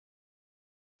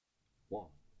1,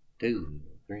 2,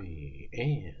 3,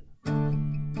 and...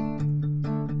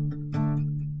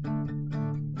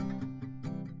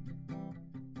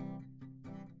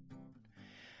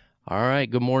 All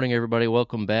right, good morning, everybody.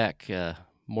 Welcome back.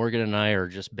 Morgan and I are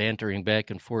just bantering back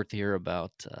and forth here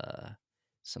about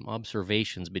some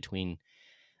observations between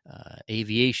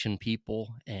aviation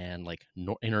people and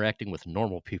interacting with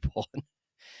normal people.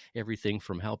 Everything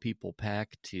from how people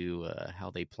pack to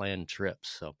how they plan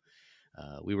trips. So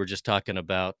we were just talking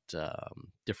about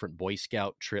different Boy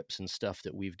Scout trips and stuff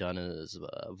that we've done as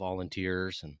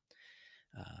volunteers, and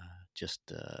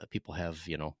people have,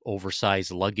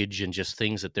 oversized luggage and just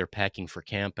things that they're packing for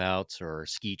campouts or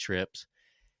ski trips.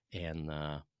 And,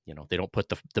 they don't put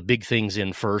the big things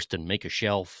in first and make a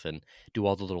shelf and do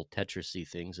all the little Tetris-y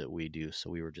things that we do. So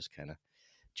we were just kind of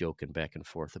joking back and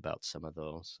forth about some of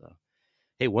those.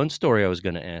 Hey, one story I was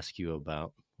going to ask you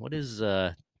about. What's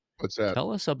that?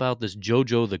 Tell us about this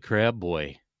Jojo the Crab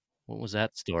Boy. What was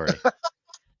that story?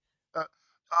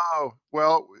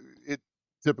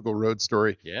 Typical road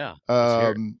story. Yeah. Let's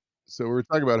hear it. So we're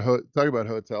talking about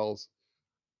hotels.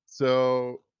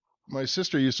 So my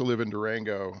sister used to live in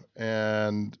Durango,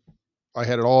 and I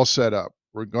had it all set up.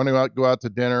 We're going to go out to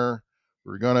dinner.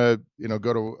 We're going to,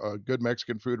 go to a good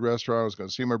Mexican food restaurant. I was going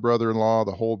to see my brother-in-law,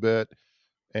 the whole bit.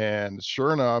 And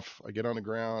sure enough, I get on the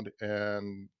ground,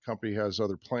 and company has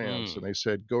other plans, and they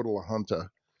said, go to La Junta.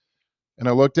 And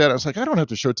I looked at it, I was like, I don't have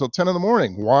to show till 10 in the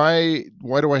morning. Why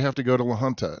do I have to go to La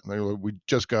Junta? And they were like, we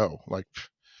just go. Like,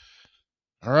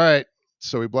 all right.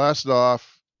 So we blasted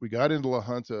off. We got into La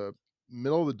Junta,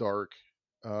 middle of the dark,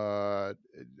 or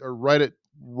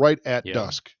right at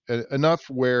dusk, enough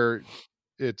where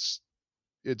it's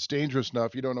dangerous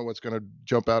enough. You don't know what's going to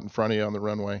jump out in front of you on the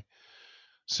runway.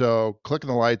 So clicking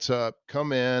the lights up,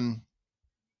 come in,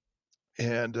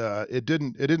 and it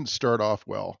didn't start off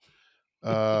well.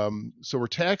 So we're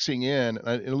taxiing in,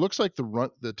 and it looks like the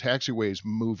taxiway is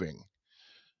moving.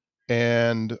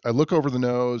 And I look over the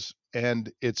nose,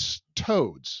 and it's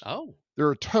toads. Oh. There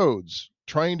are toads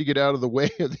trying to get out of the way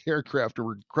of the aircraft, and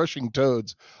we're crushing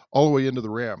toads all the way into the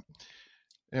ramp.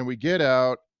 And we get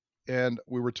out, and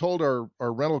we were told our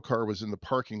rental car was in the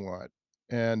parking lot.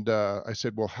 And I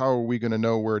said, well, how are we going to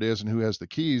know where it is and who has the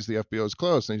keys? The FBO is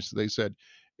closed. And they said,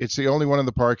 it's the only one in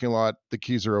the parking lot. The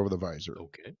keys are over the visor.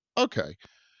 Okay.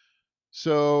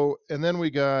 So, and then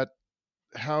we got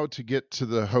how to get to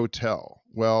the hotel.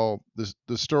 Well,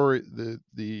 the story,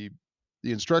 the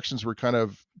instructions were kind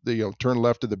of turn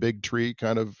left of the big tree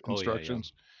kind of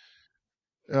instructions.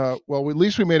 Well, at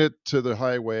least we made it to the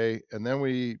highway, and then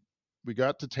we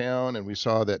got to town, and we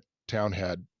saw that town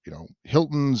had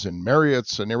Hiltons and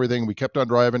Marriotts and everything. We kept on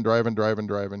driving,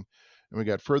 and we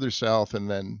got further south, and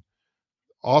then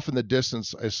off in the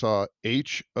distance I saw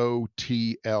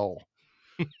HOTL.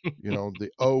 The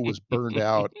O was burned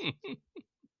out.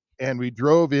 And we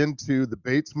drove into the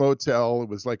Bates Motel. It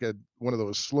was like one of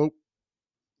those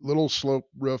little slope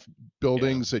roof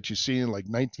buildings that you see in like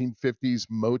 1950s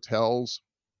motels.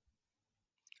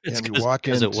 And we walk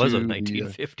into it was a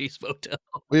 1950s motel.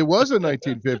 It was a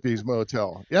 1950s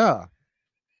motel. Yeah.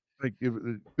 Like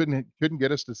it couldn't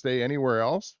get us to stay anywhere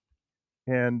else.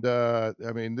 And I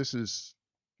mean, this is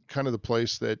kind of the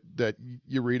place that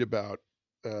you read about,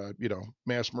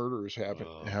 mass murders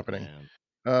happening.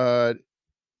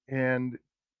 And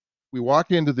we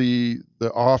walk into the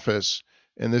office,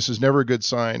 and this is never a good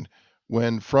sign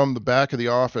when from the back of the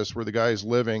office where the guy is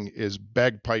living is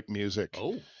bagpipe music.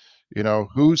 Oh.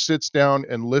 Who sits down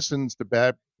and listens to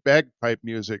bagpipe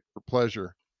music for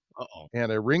pleasure? Uh-oh.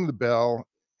 And I ring the bell,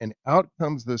 and out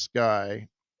comes this guy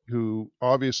who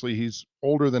obviously he's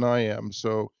older than I am,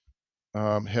 so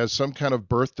has some kind of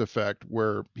birth defect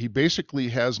where he basically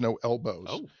has no elbows.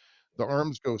 Oh. The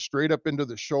arms go straight up into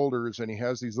the shoulders, and he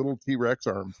has these little T-Rex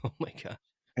arms. Oh my God.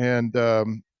 And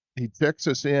he checks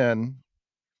us in,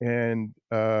 and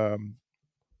so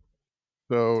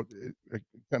I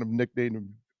kind of nicknamed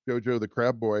him Jojo the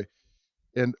Crab Boy.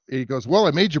 And he goes, well,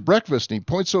 I made you breakfast. And he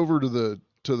points over to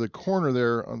the corner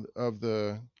there on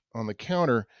the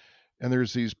counter, and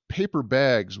there's these paper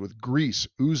bags with grease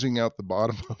oozing out the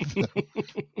bottom of them.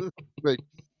 Like,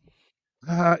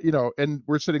 and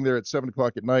we're sitting there at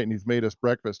 7:00 at night, and he's made us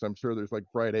breakfast. I'm sure there's like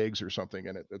fried eggs or something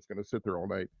in it that's going to sit there all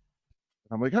night.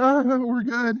 I'm like,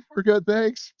 we're good,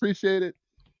 thanks, appreciate it.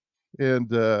 And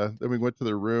then we went to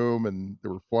the room, and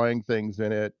there were flying things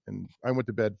in it, and I went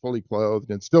to bed fully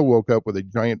clothed, and still woke up with a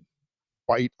giant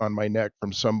bite on my neck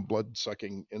from some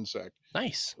blood-sucking insect.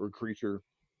 Nice. Or creature.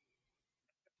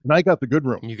 And I got the good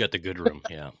room. You got the good room,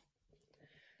 yeah.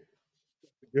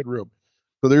 Good room.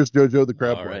 So there's Jojo the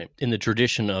Crab Boy. All right. In the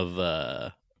tradition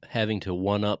of having to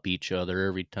one up each other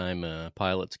every time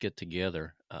pilots get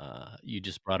together.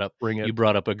 Bring it. You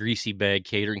brought up a greasy bag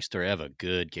catering story. I have a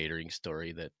good catering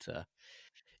story that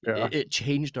Yeah. it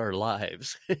changed our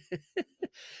lives.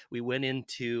 We went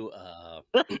into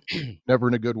Never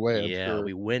in a good way, I'm yeah, sure.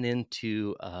 we went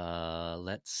into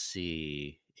let's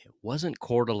see. It wasn't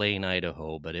Coeur d'Alene,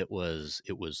 Idaho, but it was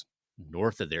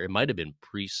north of there. It might have been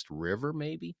Priest River,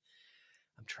 maybe.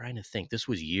 I'm trying to think. This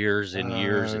was years and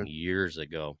years Uh, and years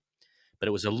ago. But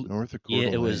it was a North of Coeur yeah,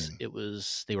 d'Alene. it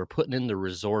was they were putting in the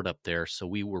resort up there, so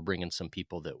we were bringing some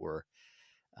people that were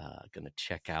going to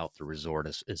check out the resort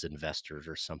as investors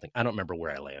or something. I don't remember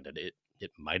where I landed.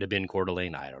 It might have been Coeur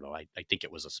d'Alene. I don't know. I think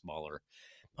it was a smaller,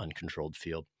 uncontrolled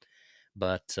field.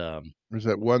 But There's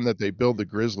that one that they build the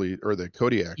Grizzly or the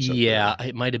Kodiaks up yeah, there.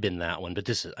 it might have been that one. But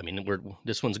I mean,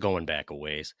 this one's going back a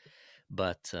ways.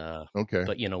 But Okay.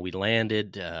 we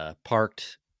landed,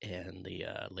 parked, and the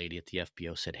lady at the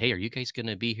FBO said, "Hey, are you guys going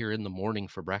to be here in the morning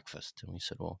for breakfast?" And we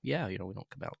said, "Well, yeah, we don't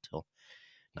come out till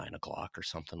 9 o'clock or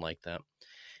something like that."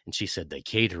 And she said, "The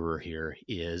caterer here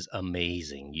is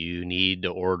amazing. You need to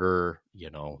order,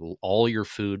 all your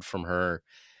food from her.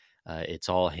 It's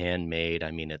all handmade.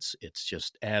 I mean, it's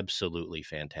just absolutely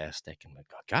fantastic." And I'm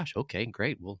like, "Oh, gosh, okay,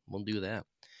 great. We'll do that."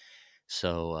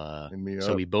 So, Sign me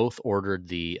so up. we both ordered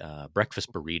the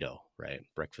breakfast burrito, right?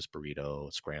 Breakfast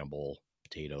burrito, scramble,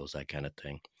 potatoes, that kind of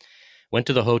thing. Went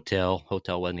to the hotel.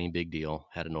 Hotel wasn't any big deal.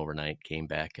 Had an overnight. Came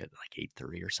back at like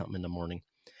 8:30 or something in the morning,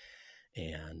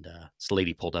 and this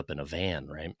lady pulled up in a van,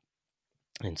 right?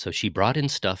 And so she brought in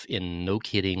stuff in, no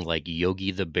kidding, like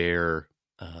Yogi the Bear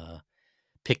uh,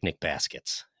 picnic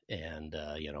baskets, and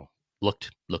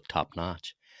looked top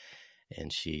notch.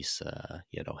 And she's,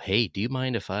 "Hey, do you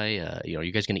mind if I,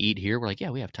 you guys gonna eat here?" We're like,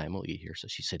 "Yeah, we have time. We'll eat here." So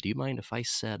she said, "Do you mind if I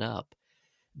set up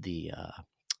the?"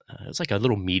 It was like a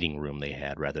little meeting room they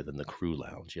had rather than the crew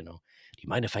lounge. Do you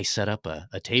mind if I set up a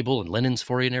table and linens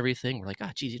for you and everything? We're like,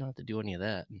 "Ah, geez, you don't have to do any of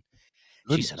that." And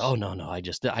she said, Goodness. "Oh, no, no,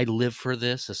 I live for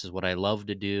this. This is what I love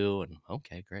to do." And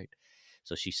okay, great.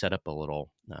 So she set up a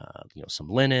little, some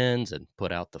linens and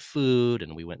put out the food,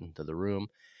 and we went into the room.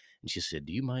 And she said,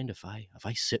 "Do you mind if I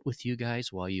sit with you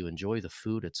guys while you enjoy the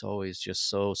food? It's always just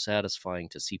so satisfying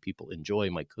to see people enjoy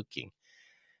my cooking."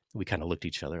 We kind of looked at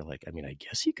each other like, I mean, I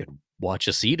guess you could watch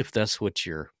us eat if that's what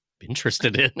you're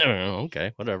interested in.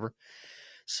 Okay, whatever.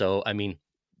 So, I mean,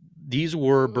 these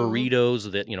were Uh,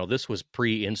 burritos that, this was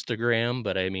pre-Instagram,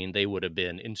 but I mean, they would have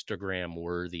been Instagram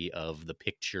worthy of the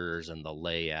pictures and the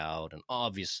layout, and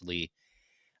obviously,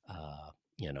 uh,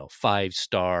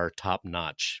 5-star top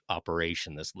notch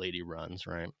operation this lady runs,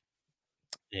 right?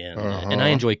 And I uh-huh.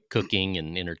 enjoy cooking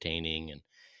and entertaining and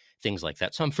things like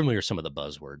that. So I'm familiar with some of the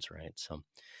buzzwords, right?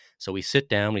 So we sit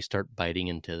down, we start biting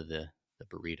into the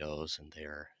burritos, and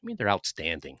they're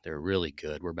outstanding. They're really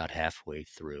good. We're about halfway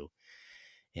through,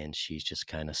 and she's just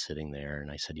kind of sitting there.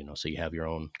 And I said, "So you have your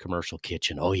own commercial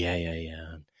kitchen?" "Oh, yeah, yeah,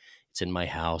 yeah. It's in my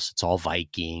house. It's all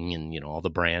Viking and, all the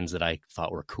brands that I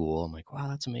thought were cool." I'm like, "Wow,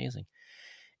 that's amazing."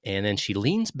 And then she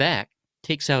leans back,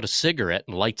 takes out a cigarette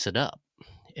and lights it up.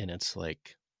 And it's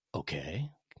like, okay,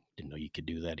 didn't know you could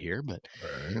do that here, but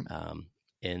Right. um,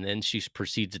 and then she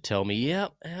proceeds to tell me,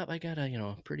 "Yep, yep, I got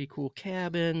a pretty cool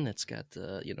cabin. It's got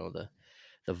the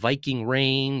Viking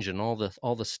range and all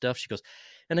the stuff." She goes,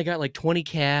 "And I got like 20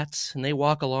 cats, and they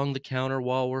walk along the counter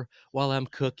while I'm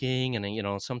cooking,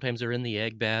 and sometimes they're in the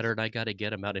egg batter, and I got to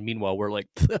get them out." And meanwhile, we're like,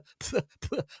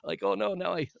 like, "Oh no,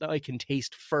 now I can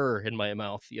taste fur in my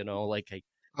mouth, like I."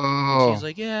 And she's Oh.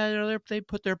 like, "Yeah, they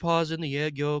put their paws in the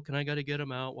egg yolk, and I got to get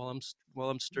them out while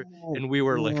I'm stir." Oh, And we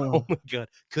were like, "Oh oh, my god!"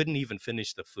 Couldn't even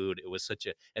finish the food. It was such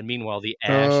a. And meanwhile, the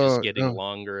ash is oh, getting no,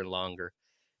 longer and longer,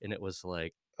 and it was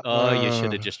like, "Oh, you should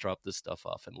uh, have just dropped this stuff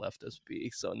off and left us be."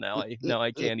 So now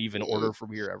I can't even order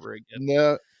from here ever again.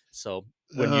 no, So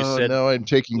oh, now I'm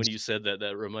taking when you said that,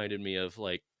 that reminded me of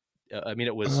like, I mean,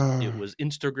 it uh, was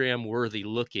Instagram worthy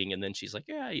looking, and then she's like,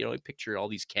 "Yeah, I picture all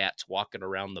these cats walking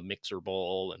around the mixer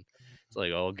bowl," and it's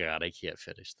like, "Oh god, I can't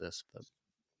finish this." But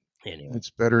anyway, it's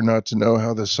better not to know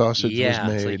how the sausage was yeah,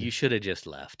 it's like made. you should have just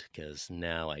left because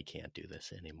now I can't do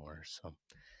this anymore. So.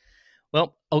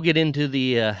 Well, I'll get into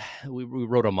the. We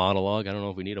wrote a monologue. I don't know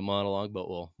if we need a monologue, but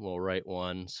we'll write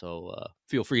one. So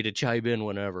feel free to chime in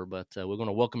whenever. But we're going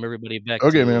to welcome everybody back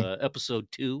Okay, to man. episode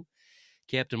 2.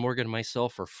 Captain Morgan and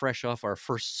myself are fresh off our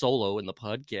first solo in the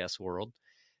podcast world,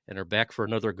 and are back for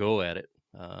another go at it.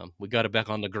 We got it back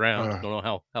on the ground. Uh, Don't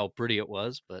know how pretty it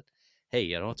was, but hey,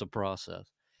 it's a process.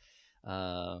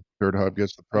 Uh, Third Hob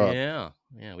gets the prop. yeah,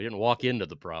 yeah. We didn't walk into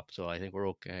the prop, so I think we're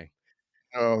okay.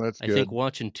 Oh, that's I think good.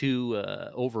 watching two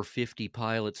over 50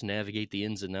 pilots navigate the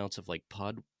ins and outs of like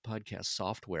podcast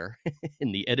software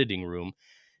in the editing room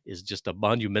is just a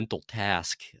monumental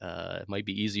task. It might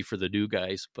be easy for the new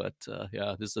guys, but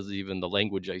yeah, this isn't even the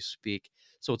language I speak.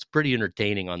 So it's pretty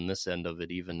entertaining on this end of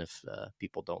it, even if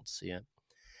people don't see it.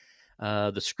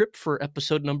 The script for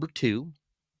episode number 2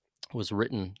 was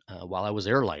written while I was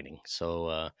airlining.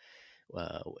 So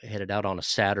headed out on a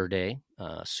Saturday.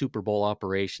 Super Bowl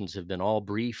operations have been all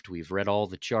briefed. We've read all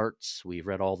the charts. We've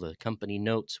read all the company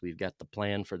notes. We've got the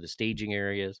plan for the staging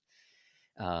areas.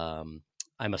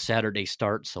 I'm a Saturday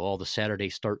start, so all the Saturday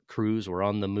start crews were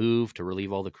on the move to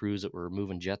relieve all the crews that were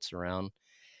moving jets around.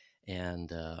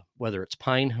 And whether it's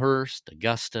Pinehurst,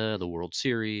 Augusta, the World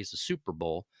Series, the Super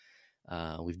Bowl,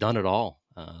 we've done it all.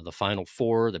 The Final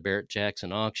Four, the Barrett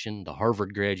Jackson auction, the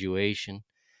Harvard graduation,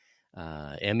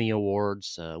 Emmy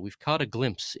Awards. We've caught a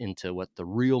glimpse into what the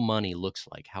real money looks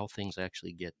like, how things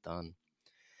actually get done.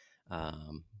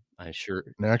 Um, I'm sure.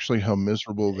 And actually how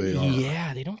miserable they are.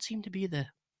 Yeah, they don't seem to be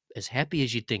as happy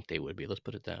as you'd think they would be. Let's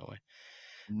put it that way.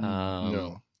 Um,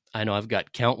 No. I know I've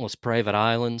got countless private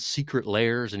islands, secret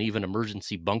lairs, and even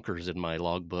emergency bunkers in my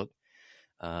logbook.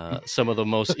 Some of the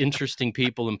most interesting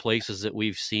people and places that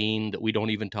we've seen that we don't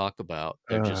even talk about.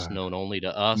 They're just Uh, known only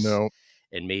to us no.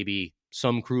 and maybe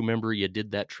some crew member you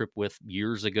did that trip with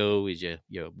years ago. As you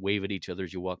wave at each other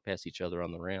as you walk past each other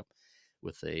on the ramp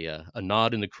with a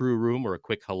nod in the crew room or a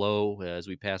quick hello as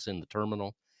we pass in the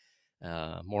terminal.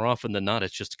 More often than not,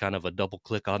 it's just kind of a double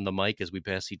click on the mic as we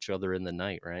pass each other in the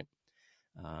night, right?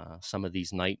 Some of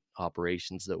these night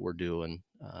operations that we're doing,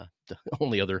 the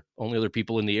only other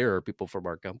people in the air are people from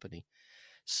our company.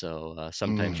 So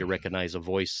sometimes you Mm. recognize a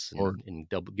voice Or and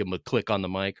give them a click on the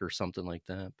mic or something like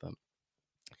that. But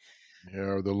yeah,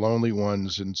 or the lonely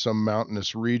ones in some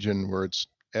mountainous region where it's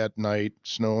at night,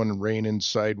 snowing and raining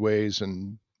sideways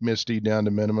and misty down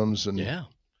to minimums, and yeah,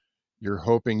 you're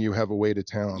hoping you have a way to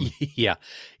town. yeah,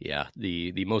 yeah.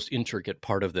 The most intricate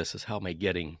part of this is how am I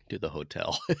getting to the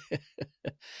hotel?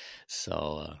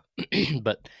 So,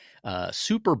 but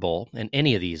Super Bowl and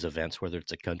any of these events, whether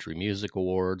it's a country music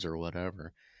awards or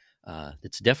whatever,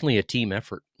 it's definitely a team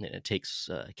effort, and it takes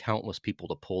countless people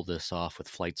to pull this off with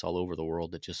flights all over the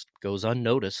world. It just goes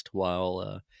unnoticed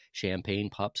while champagne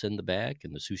pops in the back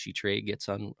and the sushi tray gets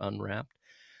unwrapped.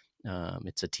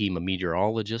 It's a team of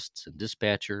meteorologists and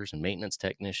dispatchers and maintenance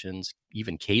technicians,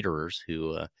 even caterers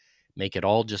who make it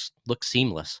all just look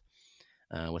seamless.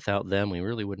 Without them, we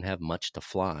really wouldn't have much to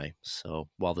fly. So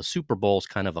while the Super Bowl is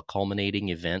kind of a culminating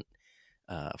event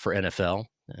for NFL,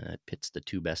 it pits the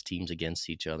two best teams against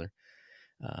each other.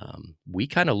 We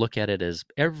kind of look at it as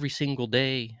every single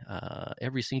day,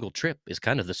 every single trip is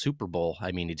kind of the Super Bowl.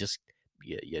 I mean, it just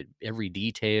every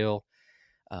detail.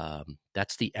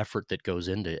 That's the effort that goes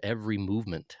into every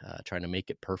movement. Trying to make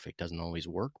it perfect doesn't always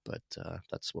work, but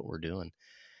that's what we're doing.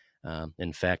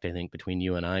 In fact, I think between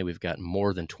you and I, we've got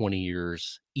more than 20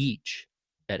 years each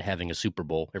at having a Super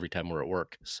Bowl every time we're at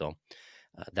work. So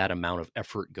that amount of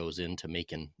effort goes into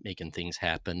making things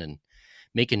happen and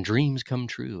making dreams come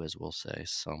true, as we'll say.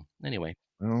 So anyway,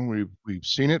 Well, we've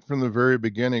seen it from the very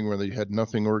beginning where they had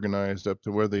nothing organized up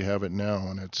to where they have it now,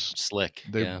 and slick,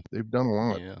 they've yeah, they've done a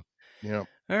lot. yeah. Yeah.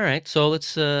 All right, so let's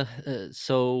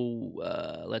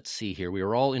see here. We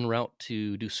were all en route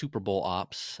to do Super Bowl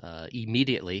ops.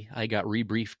 Immediately, I got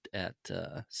rebriefed at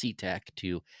SeaTac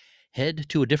to head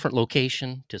to a different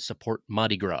location to support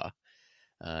Mardi Gras.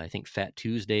 I think Fat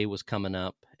Tuesday was coming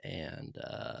up, and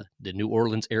the New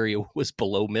Orleans area was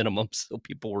below minimum, so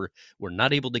people were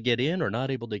not able to get in or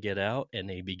not able to get out, and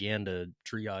they began to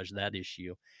triage that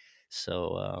issue.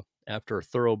 So after a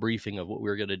thorough briefing of what we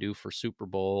were going to do for Super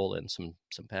Bowl and some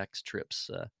PAX trips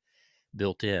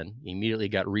built in, immediately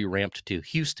got re-ramped to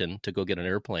Houston to go get an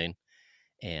airplane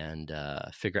and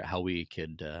figure out how we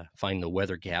could find the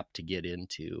weather gap to get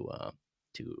into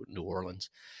to New Orleans.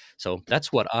 So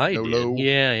that's what I did. YOLO.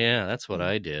 Yeah, yeah, that's what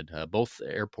I did. Both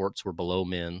airports were below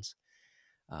mins.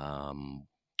 Um,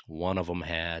 one of them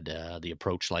had the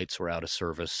approach lights were out of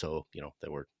service, so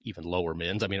there were even lower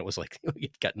mins. I mean, it was like you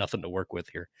got nothing to work with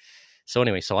here. So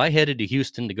anyway, so I headed to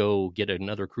Houston to go get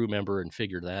another crew member and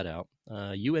figure that out.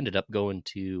 You ended up going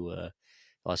to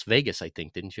Las Vegas, I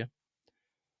think, didn't you?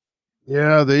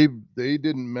 Yeah, they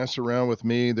didn't mess around with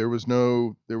me. There was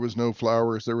no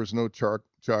flowers, there was no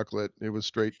chocolate. It was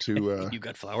straight to You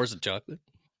got flowers and chocolate.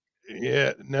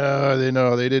 yeah,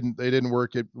 no, they didn't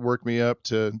work me up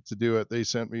to do it. They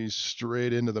sent me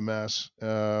straight into the mess.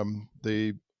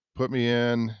 They put me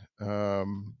in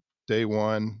day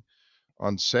 1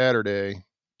 on Saturday,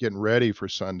 getting ready for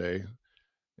Sunday,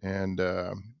 and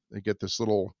they get this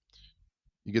little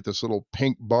you get this little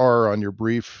pink bar on your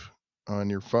brief on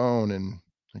your phone, and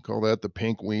I call that the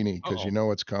pink weenie because you Uh-oh.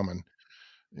 know it's coming.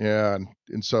 Yeah,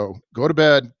 and so go to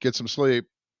bed, get some sleep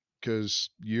because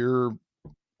you're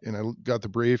and I got the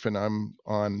brief and I'm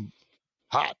on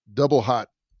hot, double hot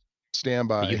You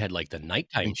standby had, like, the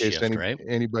nighttime in case shift, right?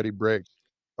 anybody breaks.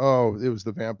 Oh, it was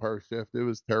the vampire shift. It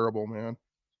was terrible, man.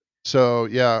 So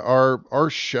yeah, our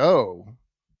show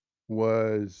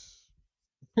was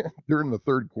during the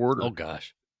third Oh quarter.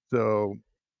 gosh. So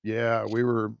yeah, we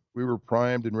were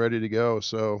primed and ready to go.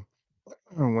 So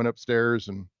I went upstairs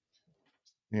and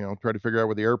tried to figure out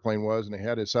where the airplane was, and they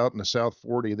had us out in the South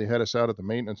 40. They had us out at the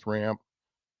maintenance ramp.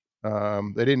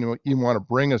 They didn't even want to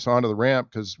bring us onto the ramp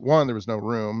because one, there was no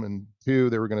room, and two,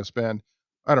 they were going to spend,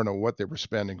 I don't know what they were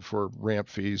spending for ramp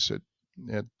fees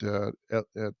at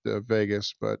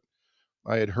Vegas, but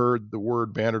I had heard the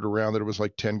word bandied around that it was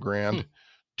like 10 Hmm. grand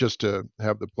just to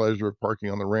have the pleasure of parking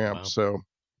on the ramp. Wow. So,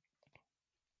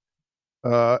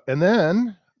 and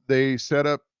then they set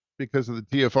up because of the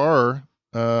TFR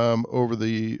over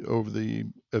the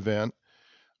event.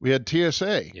 We had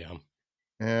TSA Yeah.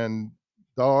 and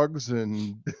dogs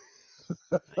and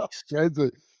all Nice. kinds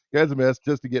of mess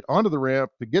just to get onto the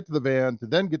ramp, to get to the van, to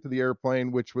then get to the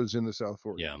airplane, which was in the South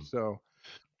 40. Yeah. So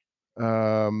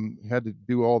had to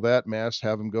do all that mess,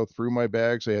 have them go through my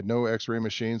bags. They had no X-ray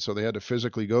machine, so they had to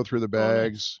physically go through the Oh, nice.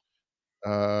 bags.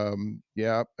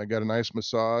 Yeah, I got a nice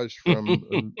massage from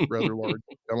a rather large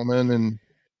gentleman, and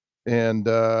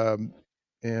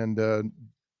and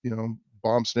you know,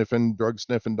 bomb sniffing, drug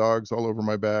sniffing dogs all over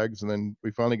my bags. And then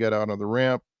we finally got out on the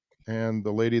ramp, and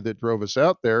the lady that drove us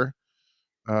out there,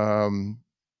 um,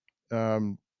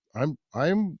 um,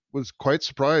 I'm was quite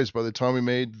surprised by the time we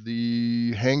made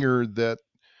the hangar that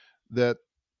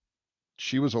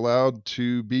she was allowed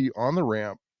to be on the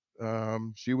ramp.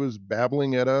 She was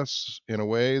babbling at us in a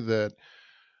way that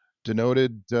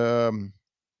denoted, shall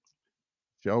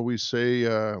we say,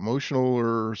 emotional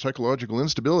or psychological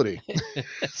instability.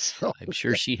 So, I'm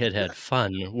sure she had had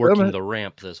fun um, working the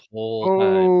ramp this whole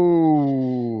time.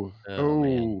 oh, Oh,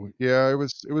 man. oh, yeah, it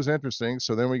was interesting.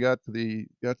 So then we got to the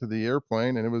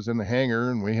airplane, and it was in the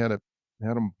hangar, and we had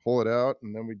them pull it out,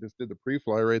 and then we just did the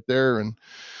pre-fly right there, and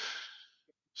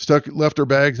left our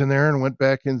bags in there and went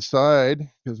back inside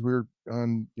because we were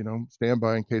on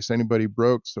standby in case anybody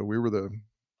broke. So we were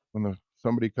when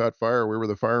somebody caught fire, we were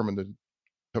the firemen to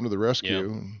come to the Yeah.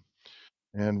 rescue,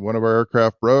 and one of our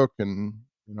aircraft broke, and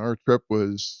our trip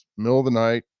was middle of the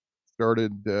night,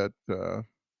 started at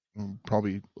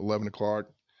probably 11 o'clock,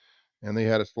 and they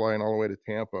had us flying all the way to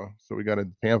Tampa. So we got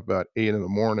into Tampa about 8 in the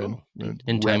morning. Oh,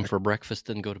 in time Wreck. for breakfast,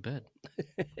 then go to bed.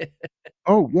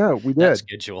 Oh yeah, we That did.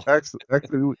 schedule.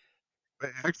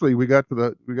 Actually, we got to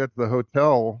the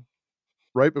hotel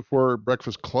right before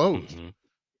breakfast closed. Mhm.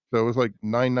 So it was like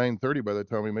 9:30 by the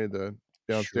time we made the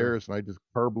Sure. downstairs, and I just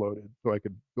carb loaded so I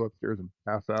could go upstairs and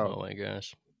pass out. Oh my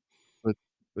gosh.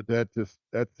 But that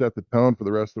set the tone for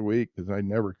the rest of the week because I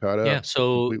never caught up, Yeah,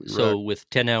 so completely so wrecked. with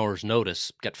 10 hours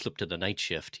notice, got flipped to the night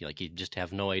shift. Like, you just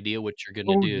have no idea what you're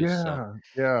gonna Oh, do, so yeah,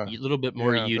 yeah, a little bit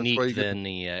more yeah, that's why unique you get to than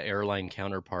the, airline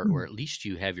counterpart, where at least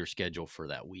you have your schedule for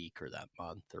that week or that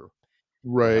month or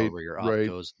Right, however your op right,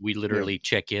 goes. We yeah, literally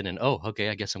check in and, "Oh, okay,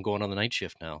 I guess I'm going on the night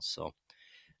shift now," so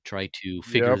try to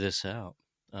figure yep, this out.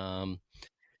 Um,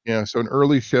 yeah, so an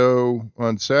early show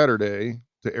on Saturday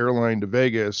to airline to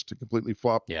Vegas to completely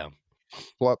yeah.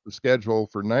 flop the schedule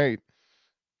for night,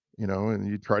 and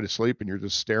you try to sleep and you're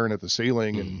just staring at the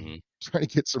ceiling and Mhm. trying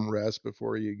to get some rest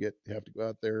before you have to go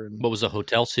out there and What was the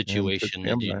hotel sit situation?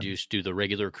 Did you standby. just do the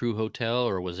regular crew hotel,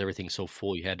 or was everything so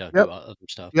full you had to do Yep, other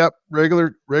stuff? yep,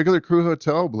 regular crew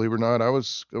hotel, believe it or not. I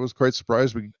was quite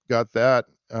surprised we got that.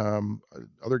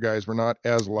 Other guys were not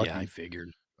as Yeah, I lucky.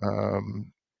 figured.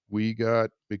 Um,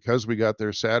 because we got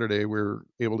there Saturday, we were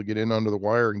able to get in under the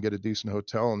wire and get a decent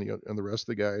hotel, and the rest of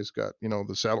the guys got,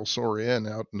 the Saddle Sore Inn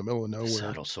out in the middle of The nowhere.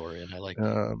 saddle sore-in, I like that.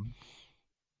 Um,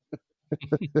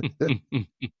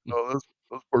 oh, those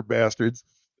poor bastards.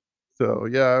 So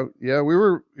yeah, yeah, we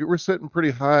were sitting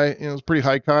pretty high. It was pretty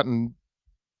high cotton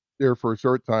there for a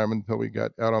short time until we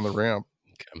got out on the ramp.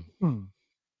 Okay. Hmm.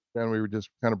 Then we were just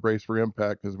kind of braced for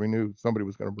impact because we knew somebody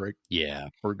was going to break Yeah,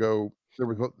 or go. There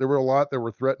were a lot that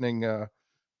were threatening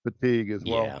fatigue as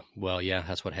well. yeah. Well, yeah,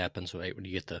 that's what happens, right? When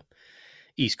you get the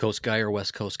East Coast guy or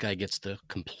West Coast guy gets the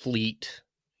complete,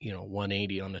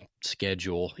 180 on the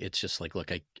schedule. It's just like,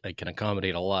 look, I can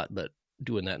accommodate a lot, but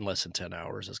doing that in less than 10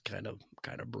 hours is kind of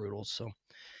brutal. So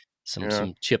Yeah,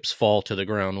 some chips fall to the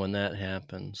ground when that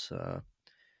happens. How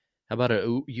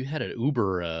about you had an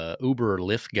Uber or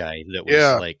Lyft guy that was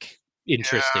yeah, like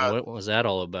interesting. yeah. What was that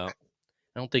all about?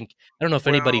 I don't know if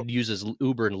anybody Well, uses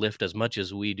Uber and Lyft as much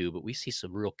as we do, but we see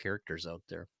some real characters out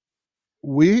there.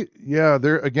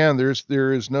 there again,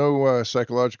 there is no,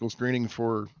 psychological screening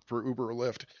for Uber or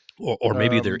Lyft. Or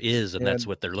maybe there Um, is, and that's and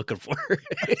what they're looking for.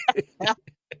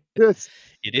 this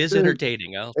It is this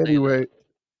entertaining, I'll say anyway, that.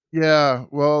 yeah,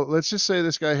 well, let's just say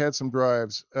this guy had some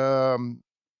drives.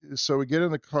 So we get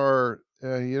in the car, he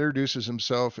introduces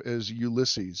himself as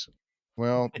Ulysses.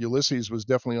 Well, Ulysses was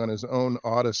definitely on his own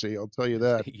odyssey, I'll tell you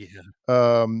that. Yeah.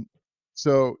 Um,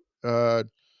 so,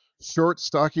 short,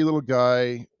 stocky little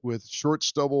guy with short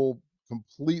stubble,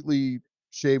 completely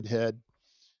shaved head,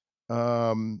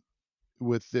 um,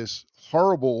 with this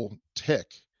horrible tick.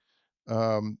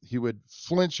 He would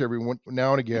flinch every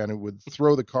now and again and would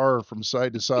throw the car from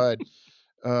side to side.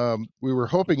 We were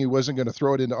hoping he wasn't going to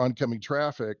throw it into oncoming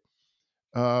traffic,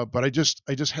 but I just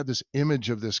had this image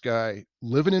of this guy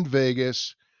living in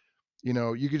Vegas. You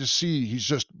know, you could just see he's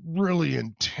just really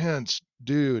intense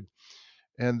dude,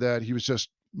 and that he was just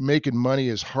making money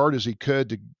as hard as he could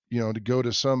to to go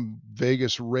to some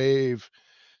Vegas rave.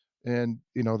 And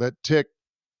that tick,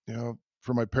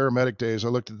 for my paramedic days, I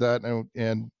looked at that,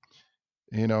 and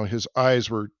his eyes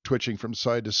were twitching from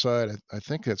side to side. I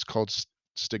think that's called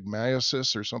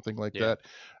stigmatitis or something like Yeah.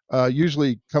 that.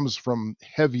 Usually comes from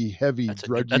heavy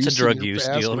drug That's a use in drug your use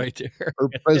past deal right there. or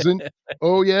present.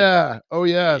 Oh yeah, oh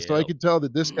yeah. So I Yep. could tell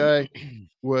that this guy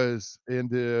was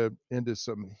into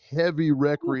some heavy Whew.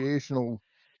 recreational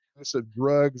use of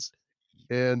drugs,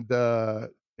 and I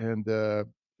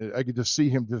could just see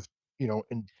him just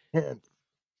intense,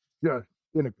 just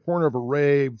in a corner of a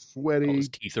rave, All his sweaty,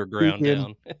 teeth are ground speaking.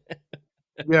 down.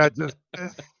 Yeah, just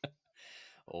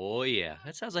Oh, yeah.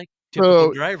 That sounds like typical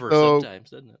so driver so sometimes,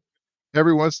 doesn't it?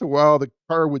 every once in a while the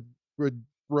car would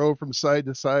throw from side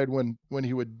to side when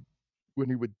he would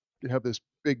have this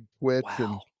big twitch, and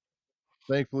Wow.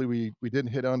 thankfully we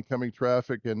didn't hit oncoming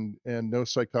traffic, and no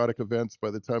psychotic events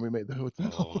by the time we made the Oh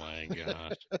hotel. my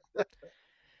gosh.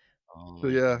 Oh So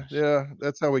my yeah, gosh. yeah,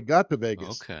 that's how we got to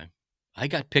Vegas. Okay. I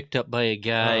got picked up by a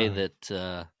guy Uh,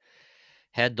 that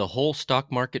had the whole stock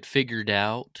market figured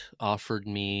out, offered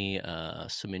me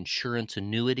some insurance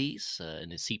annuities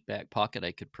in his seat back pocket.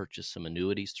 I could purchase some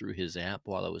annuities through his app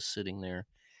while I was sitting there.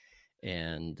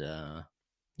 And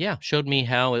yeah, showed me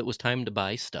how it was time to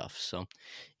buy stuff. So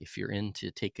if you're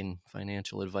into taking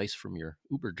financial advice from your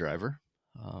Uber driver,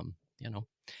 um, you know,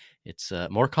 it's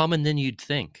more common than you'd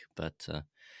think.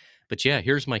 But yeah,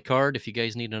 here's my card if you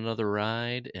guys need another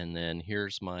ride, and then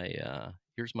here's my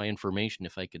information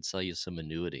if I could sell you some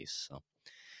annuities. So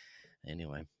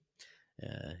anyway,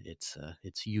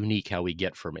 it's unique how we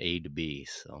get from A to B.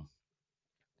 So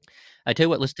I tell you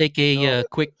what, let's take no, a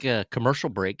quick commercial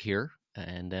break here,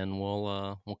 and then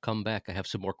we'll come back. I have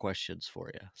some more questions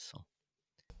for you. So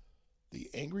The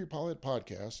Angry Pilot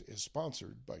podcast is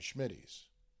sponsored by Schmitty's.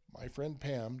 My friend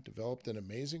Pam developed an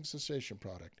amazing cessation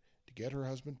product to get her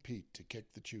husband Pete to kick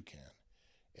the chew can.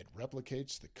 It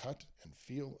replicates the cut and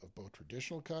feel of both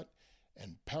traditional cut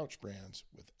and pouch brands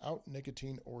without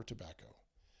nicotine or tobacco.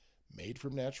 Made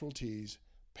from natural teas,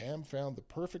 Pam found the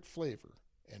perfect flavor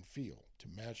and feel to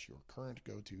match your current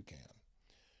go-to can.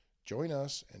 Join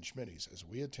us and Schmitty's as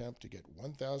we attempt to get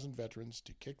 1,000 veterans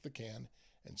to kick the can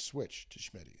and switch to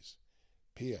Schmitty's.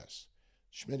 P.S.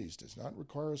 Schmitty's does not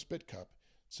require a spit cup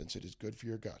since it is good for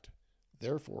your gut.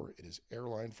 Therefore, it is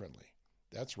airline friendly.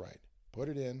 That's right. Put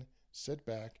it in, sit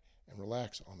back, and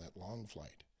relax on that long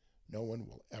flight. No one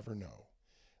will ever know.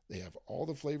 They have all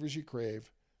the flavors you crave,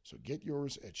 so get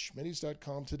yours at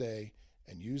schmitty's.com today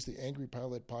and use the Angry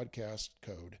Pilot podcast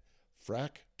code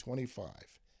FRAC25.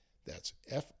 That's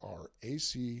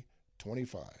FRAC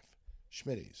 25.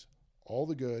 Schmitty's. All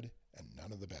the good and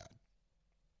none of the bad.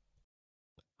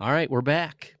 all right, we're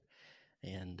back.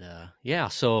 And yeah,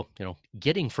 so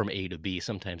getting from A to B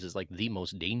sometimes is like the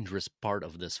most dangerous part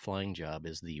of this flying job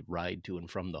is the ride to and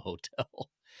from the hotel.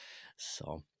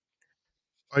 So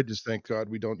I just thank God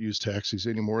we don't use taxis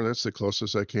anymore. That's the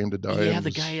closest I came to yeah, dying,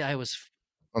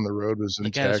 was the in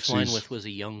guy I was flying taxis. with was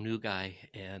a young new guy,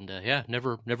 and yeah,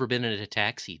 never been in a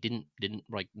taxi. Didn't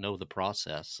like know the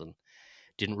process, and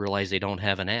didn't realize they don't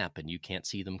have an app, and you can't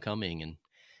see them coming. And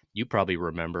you probably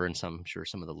remember, and I'm sure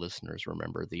some of the listeners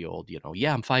remember the old,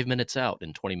 yeah, I'm 5 minutes out,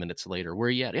 and 20 minutes later, where are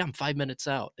you at? Yeah, I'm 5 minutes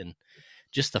out, and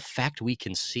just the fact we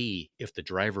can see if the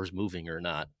driver's moving or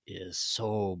not is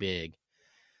so big.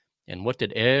 And what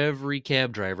did every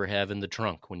cab driver have in the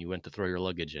trunk when you went to throw your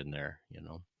luggage in there?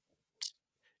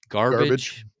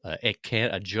 Garbage. Garbage,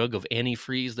 a jug of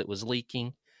antifreeze that was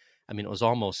leaking. I mean, it was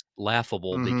almost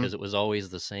laughable Mhm. because it was always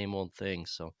the same old thing.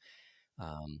 So,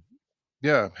 um,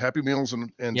 Yeah, Happy Meals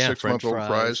and yeah, French six-month-old fries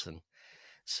fries. and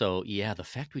So yeah, the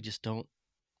fact we just don't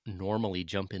normally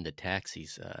jump into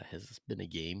taxis has been a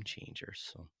game changer.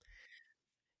 So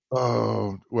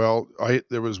Oh, well,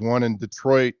 there was one in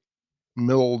Detroit,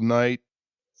 middle of the night,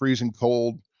 freezing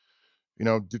cold.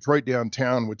 Detroit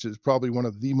downtown, which is probably one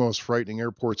of the most frightening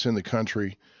airports in the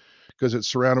country because it's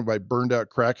surrounded by burned out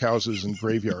crack houses and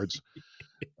graveyards.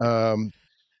 Um,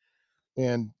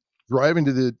 and driving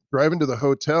to the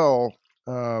hotel,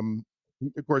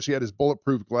 of course, he had his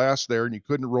bulletproof glass there, and you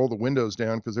couldn't roll the windows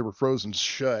down because they were frozen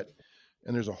shut.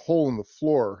 And there's a hole in the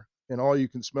floor, and all you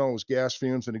can smell was gas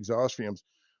fumes and exhaust fumes.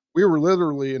 We were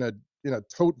literally in a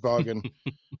tote wagon.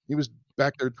 He was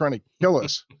back there trying to kill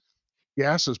us.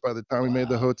 Gases by the time we made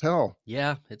the wow. hotel.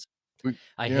 Yeah,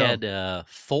 I Yeah. had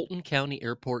Fulton County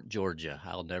Airport, Georgia.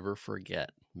 I'll never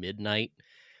forget. Midnight,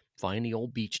 find the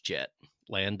old beach jet,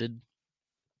 landed,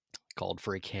 called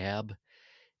for a cab,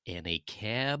 and a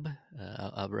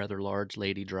rather large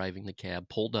lady driving the cab,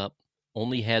 pulled up,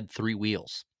 only had 3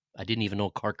 wheels. I didn't even know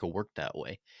a car could work that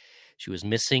way. She was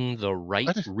missing the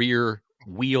right What? rear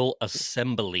wheel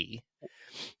assembly.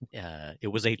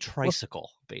 It was a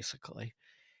tricycle, basically.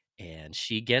 And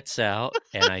she gets out,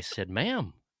 and I said,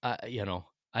 "Ma'am, I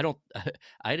don't,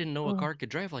 I didn't know a car could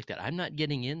drive like that. I'm not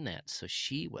getting in that." So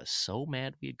she was so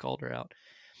mad we had called her out.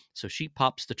 So she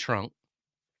pops the trunk,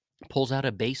 pulls out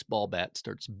a baseball bat,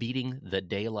 starts beating the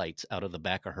daylights out of the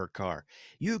back of her car.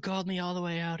 "You called me all the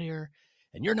way out here,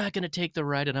 and you're not going to take the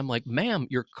ride." And I'm like, "Ma'am,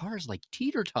 your car's like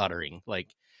teeter-tottering.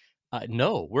 Like,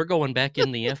 no, we're going back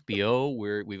in the FBO.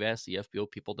 We've asked the FBO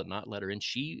people to not let her in."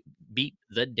 She beat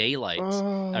the daylights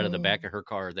out of the Oh, back of her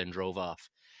car, then drove off.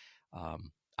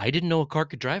 I didn't know a car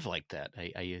could drive like that.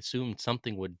 I assumed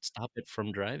something would stop it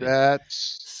from driving.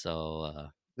 that's So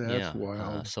that's yeah,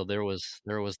 wild. so there was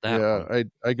that Yeah, one.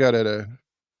 I got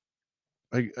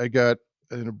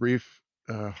in a brief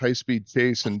high-speed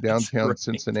chase in That's downtown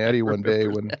right. I Cincinnati one day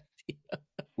remember when that.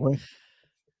 when,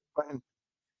 when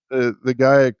the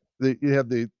guy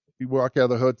you walk out of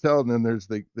the hotel, and then there's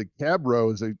the cab row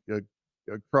is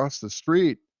across the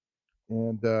street,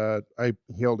 and I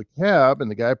hailed a cab,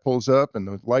 and the guy pulls up, and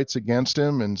the light's against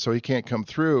him, and so he can't come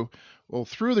through. Well,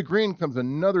 through the green comes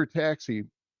another taxi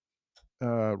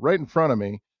right in front of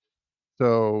me.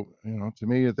 So, to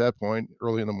me at that point,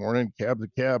 early in the morning, cab's a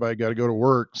cab. I got to go to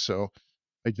work. So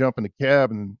I jump in the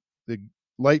cab, and the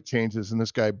light changes, and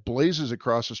this guy blazes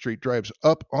across the street, drives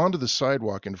up onto the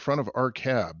sidewalk in front of our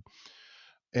cab.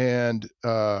 And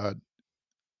our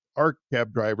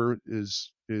cab driver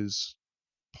is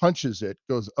punches it,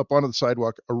 goes up onto the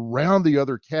sidewalk around the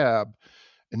other cab,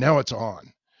 and now it's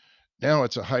on. Now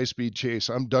it's a high speed chase.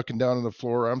 I'm ducking down on the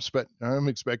floor. I'm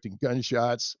expecting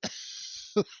gunshots.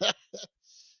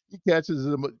 He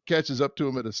catches up to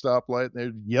him at a stoplight, and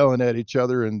they're yelling at each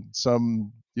other in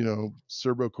some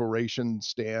Serbo-Croatian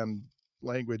stand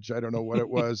language. I don't know what it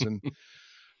was, and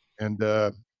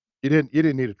you didn't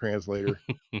need a translator.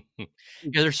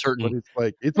 Yeah, there's But certain it's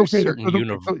like, it's there's okay. certain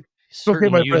It's okay, certain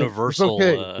my friend. It's universal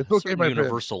okay. It's okay, my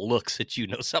friend. looks that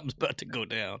something's about to go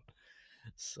down.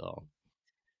 So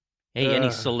hey, any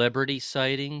Uh, celebrity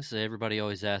sightings? Everybody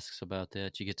always asks about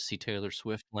that. You get to see Taylor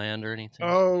Swift land or anything?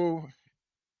 oh,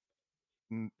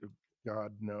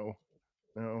 God, no,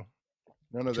 no,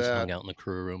 none of Just that. hung out in the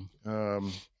crew room.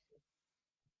 Um,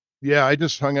 yeah, I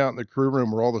just hung out in the crew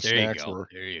room where all the There you snacks go. were.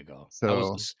 There you go.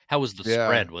 So How was the yeah,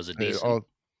 spread? Was it I, decent? I'll,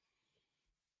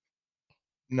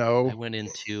 I no, went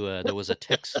into there was a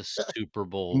Texas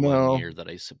Superbowl one no. year that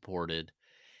I supported,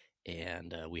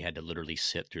 and we had to literally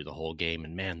sit through the whole game.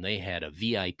 And man, they had a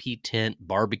VIP tent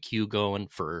barbecue going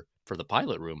for the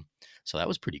pilot room, so that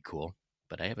was pretty cool.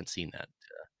 But I haven't seen that.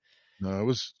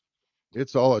 No,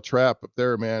 it's all a trap up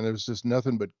there, man. It was just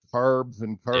nothing but carbs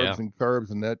and Yeah, carbs and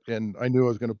carbs, and I knew I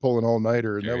was going to pull an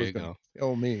all-nighter, and that there was you going to go.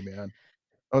 kill me, man.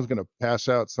 I was going to pass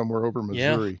out somewhere over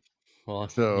Yeah, Missouri.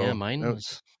 well, yeah, So mine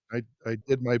was. I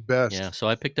did my Yeah, best. so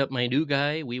I picked up my new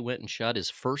guy. We went and shot his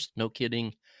first, no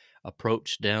kidding,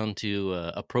 approach down to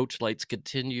approach lights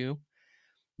continue.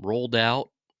 Rolled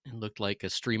out and looked like a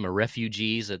stream of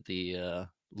refugees at the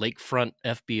lakefront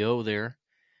FBO there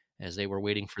as they were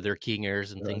waiting for their King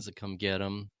Airs and Uh, things to come get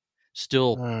them.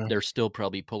 uh, They're still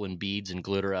probably pulling beads and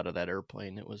glitter out of that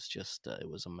airplane. It was just, it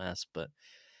was a mess, but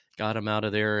got them out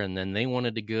of there. And then they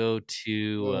wanted to go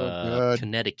to oh God.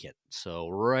 Connecticut. So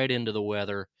right into the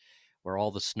weather where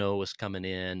all the snow was coming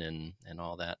in and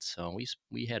all that. So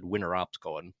we had winter ops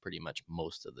going pretty much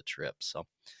most of the trip. So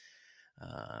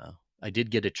uh, I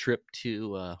did get a trip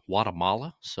to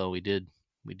Guatemala, so we did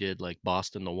like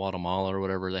Boston to Guatemala or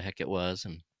whatever the heck it was,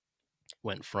 and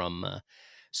went from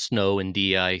snow and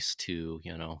de-ice to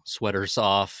sweaters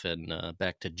off and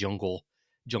back to jungle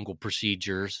jungle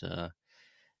procedures.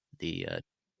 The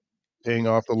Paying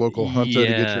off the local junta to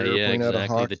get Yeah, your yeah, airplane out of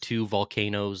exactly. Hawk. The two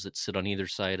volcanoes that sit on either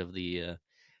side of the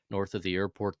north of the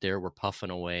airport there were puffing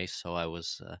away. So I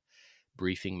was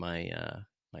briefing my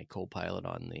co-pilot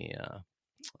on the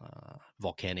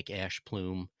volcanic ash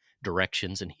plume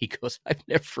directions, and he goes,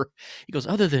 he goes,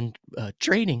 other than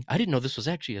training, I didn't know this was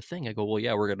actually a thing. I go, well,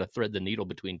 yeah, we're going to thread the needle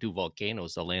between two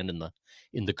volcanoes to land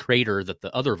in the crater that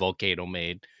the other volcano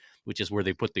made, which is where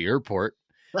they put the airport.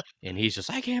 And he's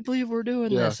just, I can't believe we're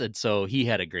doing Yeah. this. And so he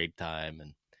had a great time,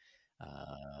 and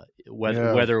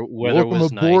Yeah. weather Welcome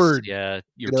was nice. aboard, Yeah,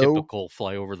 your kiddo. typical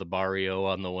fly over the barrio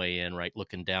on the way in, right,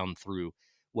 looking down through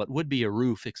what would be a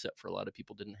roof, except for a lot of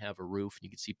people didn't have a roof. You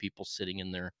could see people sitting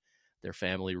in their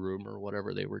family room or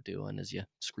whatever they were doing as you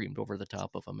screamed over the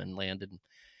top of them and landed.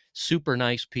 Super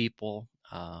nice people.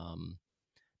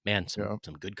 Man, Yeah.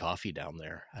 some good coffee down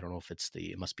there. I don't know if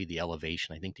it must be the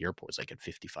elevation. I think the airport's like at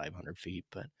 5,500 feet,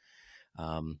 but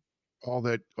All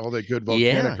that good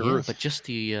yeah, volcanic yeah. But earth. just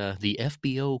the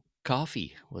FBO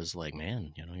coffee was like,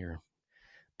 man, you're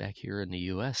back here in the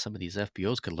U.S. Some of these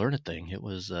FBOs could learn a thing. It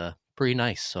was pretty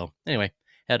nice. So anyway,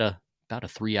 had about a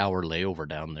 3-hour layover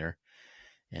down there,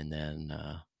 and then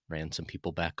ran some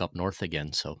people back up north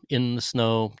again. So in the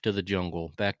snow to the jungle,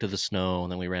 back to the snow,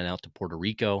 and then we ran out to Puerto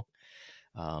Rico.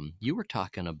 You were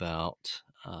talking about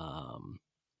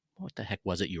what the heck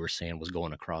was it you were saying was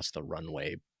going across the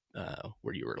runway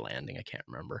where you were landing? I can't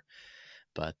remember.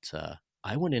 But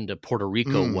I went into Puerto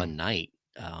Rico one night,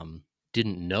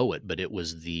 didn't know it, but it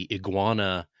was the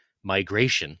iguana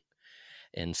migration.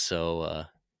 And so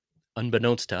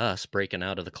unbeknownst to us, breaking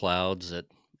out of the clouds at,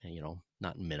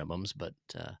 not minimums, but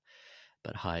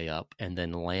high up, and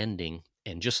then landing,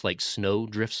 and just like snow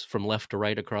drifts from left to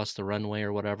right across the runway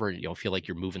or whatever, feel like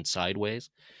you're moving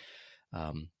sideways.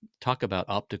 Talk about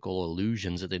optical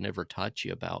illusions that they never taught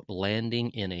you about. Landing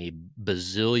in a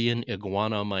bazillion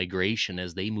iguana migration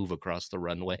as they move across the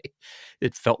runway.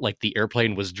 It felt like the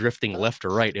airplane was drifting left or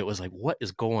right. It was like, what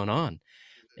is going on?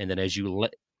 And then as you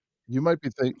You might be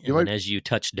thinking. and then as you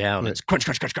touch down, Go it's ahead. crunch,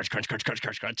 crunch, crunch, crunch, crunch, crunch, crunch,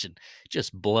 crunch, crunch, and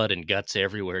just blood and guts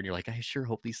everywhere. And you're like, I sure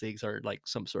hope these things are like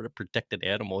some sort of protected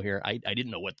animal here. I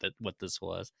didn't know what this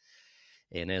was.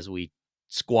 And as we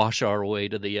squash our way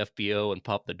to the FBO and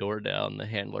pop the door down, the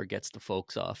handler gets the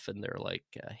folks off, and they're like,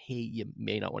 hey, you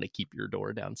may not want to keep your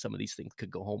door down. Some of these things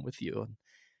could go home with you.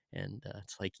 And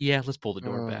it's like, yeah, let's pull the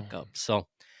door back up. So,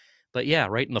 but yeah,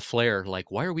 right in the flare,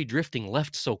 like, why are we drifting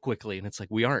left so quickly? And it's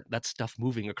like, we aren't. That's stuff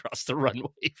moving across the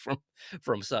runway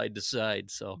from side to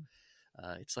side. So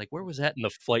it's like, where was that in the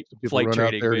So people flight run out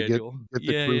training there to get manual? the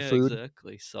Yeah, crew yeah, food.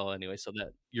 exactly. So anyway, so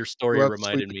that your Go story out to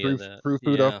sweep reminded the me of crew that.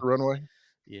 food off Yeah, the runway.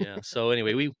 yeah. So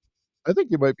anyway, I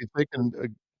think you might be thinking a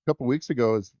couple weeks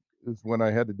ago is when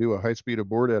I had to do a high speed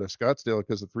abort out of Scottsdale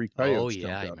because the 3 oh coyotes yeah,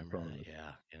 jumped I out in remember front of that. us.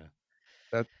 Yeah,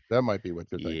 yeah. That might be what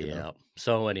you're thinking of. Yeah.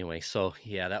 So anyway, so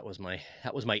yeah, that was my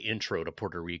intro to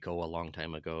Puerto Rico a long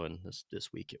time ago, and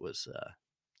this week it was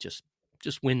just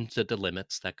winds at the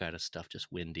limits, that kind of stuff,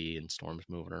 just windy and storms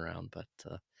moving around.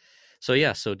 But so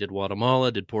yeah, so did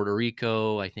Guatemala, did Puerto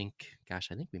Rico. I think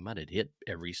we might have hit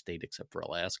every state except for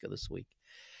Alaska this week.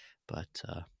 But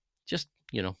just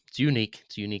it's unique.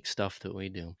 It's unique stuff that we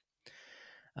do.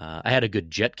 I had a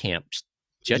good jet camp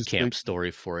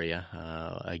story for you.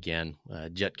 Again,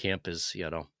 jet camp is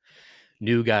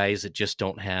new guys that just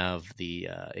don't have the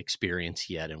experience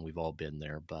yet, and we've all been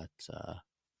there. But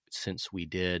since we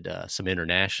did some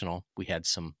international, we had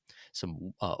some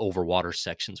over water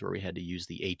sections where we had to use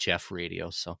the HF radio.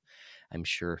 So I'm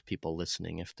sure people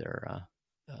listening, if they're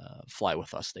fly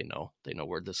with us, they know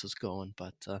where this is going.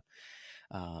 But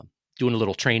doing a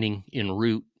little training en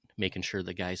route, making sure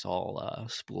the guys all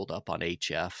spooled up on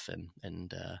HF,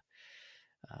 and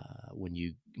when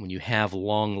you have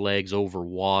long legs over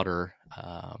water,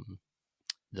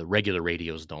 the regular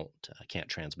radios can't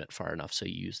transmit far enough, so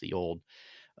you use the old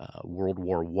World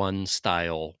War I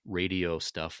style radio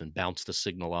stuff and bounce the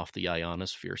signal off the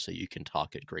ionosphere so you can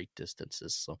talk at great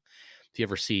distances. So if you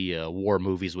ever see war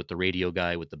movies with the radio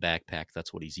guy with the backpack,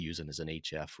 that's what he's using, as an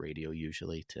HF radio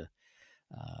usually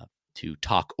to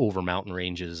talk over mountain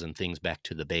ranges and things back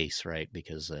to the base, right?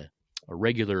 Because a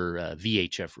regular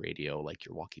VHF radio, like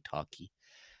your walkie-talkie,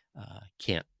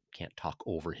 can't talk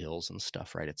over hills and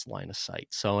stuff, right? It's line of sight.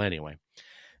 So anyway,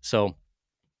 so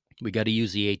we got to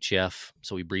use the HF.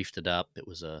 So we briefed it up. It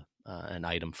was an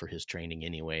item for his training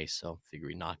anyway, so figure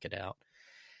we knock it out.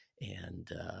 And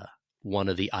one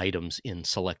of the items in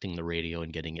selecting the radio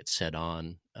and getting it set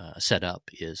up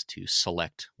is to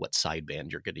select what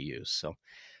sideband you're going to use. So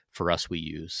for us, we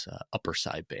use upper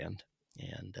sideband.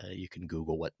 And you can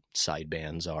Google what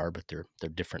sidebands are, but they're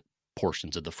different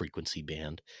portions of the frequency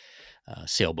band.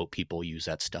 Sailboat people use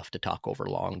that stuff to talk over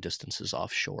long distances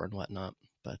offshore and whatnot.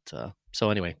 But so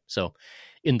anyway, so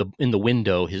in the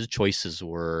window, his choices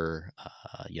were,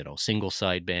 single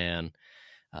sideband,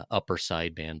 upper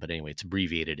sideband. But anyway, it's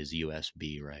abbreviated as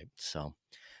USB, right? So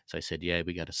I said, yeah,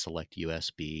 we got to select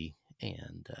USB.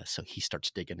 And so he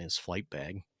starts digging his flight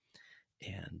bag.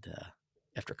 And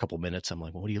after a couple minutes, I'm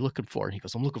like, well, what are you looking for? And he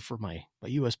goes, I'm looking for my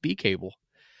USB cable.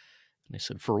 And I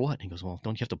said, for what? And he goes, well,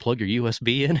 don't you have to plug your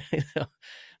USB in?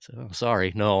 So, oh,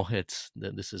 sorry, no,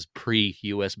 this is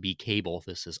pre-USB cable.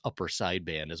 This is upper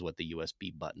sideband is what the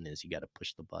USB button is. You got to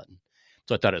push the button.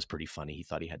 So I thought it was pretty funny. He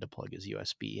thought he had to plug his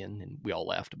USB in, and we all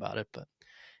laughed about it. But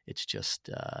it's just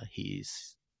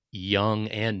he's young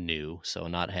and new, so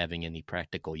not having any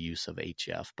practical use of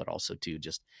HF, but also too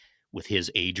just with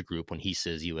his age group, when he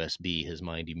says USB, his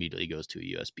mind immediately goes to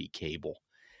a USB cable,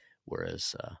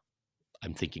 whereas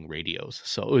I'm thinking radios.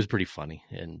 So it was pretty funny,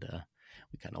 and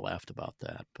we kind of laughed about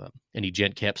that. But any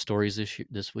gent cap stories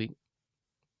this week?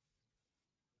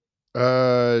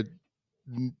 Not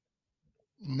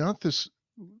this.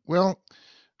 Well,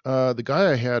 the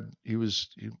guy I had, he was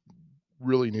a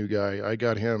really new guy. I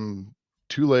got him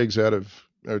two tours out of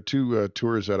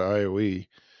IOE,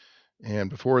 and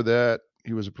before that,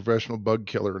 he was a professional bug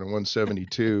killer in a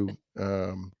 172.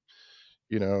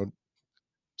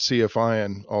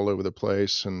 CFIing all over the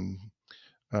place, and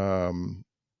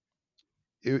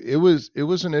it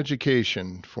was an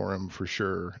education for him for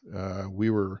sure. We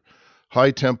were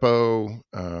high tempo,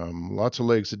 lots of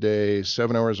legs a day,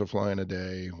 7 hours of flying a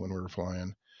day when we were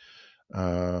flying.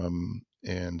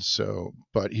 And so,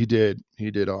 but he did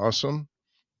awesome.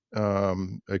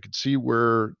 I could see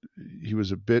where he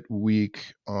was a bit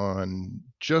weak on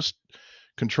just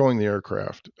controlling the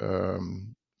aircraft. A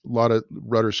lot of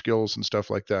rudder skills and stuff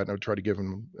like that. And I would try to give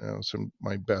him some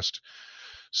my best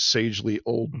sagely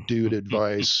old dude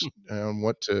advice on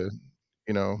what to,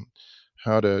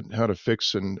 how to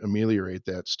fix and ameliorate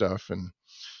that stuff.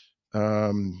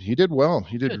 And he did well.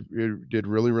 He did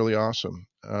really, really awesome.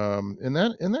 And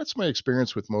that's my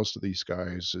experience with most of these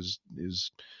guys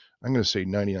is I'm going to say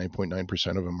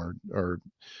 99.9% of them are,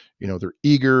 they're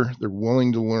eager, they're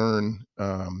willing to learn.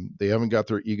 They haven't got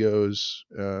their egos.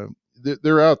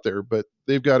 They're out there, but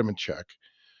they've got them in check.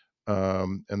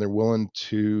 And they're willing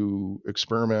to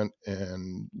experiment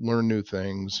and learn new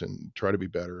things and try to be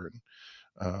better.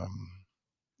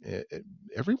 And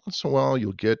every once in a while,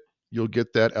 you'll get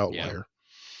that outlier.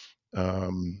 Yeah.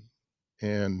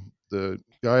 And the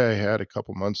guy I had a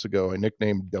couple months ago, I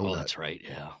nicknamed Donut. Oh, that's right.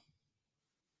 Yeah.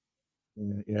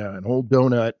 Yeah, an old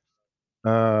donut.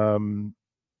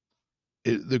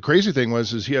 The crazy thing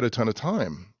was he had a ton of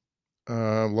time.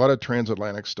 A lot of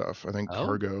transatlantic stuff. I think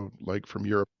cargo, like from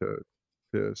Europe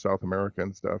to South America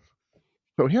and stuff.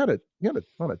 So he had a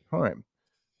ton of time.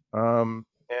 And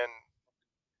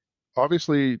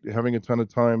obviously, having a ton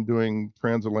of time doing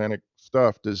transatlantic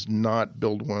stuff does not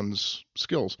build one's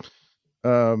skills.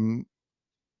 And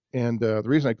the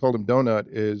reason I called him Donut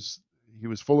is he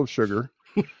was full of sugar.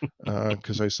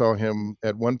 Because I saw him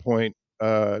at one point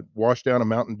wash down a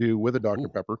Mountain Dew with a Dr.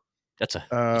 Pepper. That's an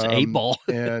 8-ball.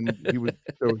 And he was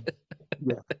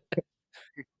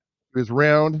he was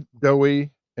round,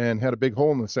 doughy, and had a big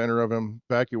hole in the center of him,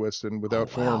 vacuous and without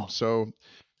form. So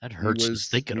that hurts just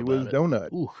thinking about it. He was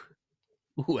Donut. Ooh,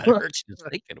 that hurts just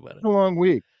thinking about it. It's a long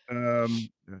week.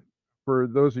 For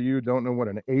those of you who don't know what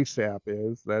an ASAP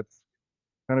is, that's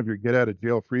kind of your get out of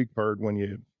jail free card when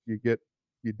you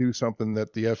do something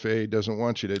that the FAA doesn't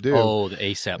want you to do. Oh, the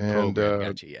ASAP program.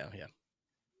 Gotcha. Yeah.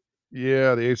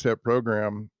 Yeah, the ASAP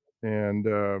program. And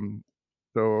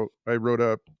so I wrote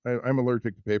up, I'm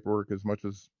allergic to paperwork as much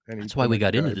as any. That's why we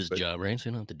got into this job, right? So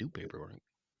you don't have to do paperwork.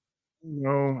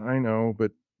 No, I know,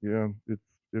 but yeah, it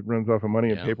runs off of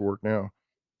money and paperwork now.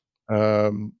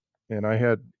 And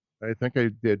I think I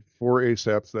did 4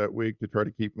 ASAPs that week to try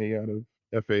to keep me out of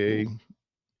FAA,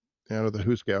 out of the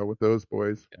Hooskow with those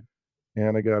boys. Okay.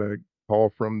 And I got a call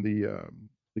from the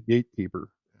gatekeeper.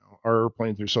 Our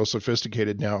airplanes are so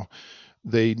sophisticated now;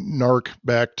 they narc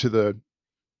back they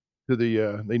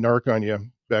narc on you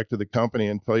back to the company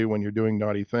and tell you when you're doing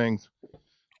naughty things.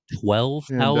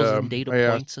 12,000 data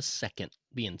points a second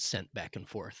being sent back and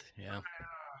forth. Yeah,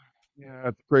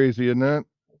 it's crazy, isn't it?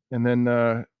 And then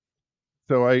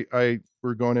so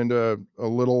we're going into a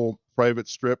little private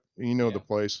strip. The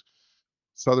place,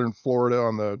 Southern Florida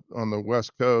on the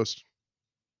West Coast.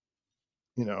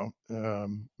 Middle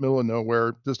of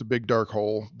nowhere, just a big dark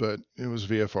hole, but it was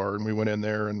VFR, and we went in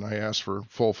there and I asked for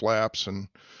full flaps, and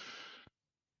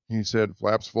he said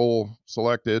flaps full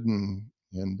selected, and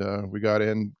we got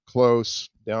in close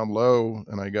down low,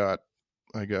 and I got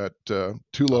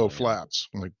too low flaps.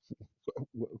 I'm like,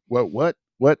 what?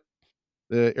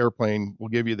 The airplane will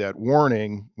give you that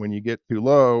warning when you get too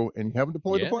low and you haven't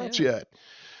deployed the flaps yet.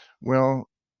 Well,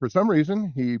 for some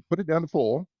reason, he put it down to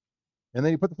full, and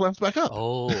then he put the flaps back up.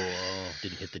 Oh,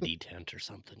 didn't hit the detent or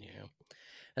something. Yeah,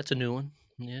 that's a new one.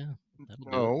 Yeah,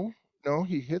 no,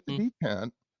 he hit the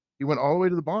detent. He went all the way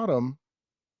to the bottom,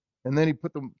 and then he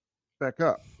put them back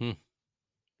up.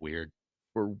 Weird.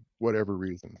 For whatever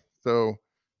reason. So,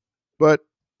 but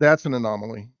that's an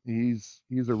anomaly. He's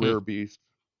a rare beast,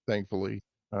 thankfully.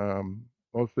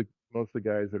 Most of the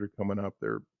guys that are coming up,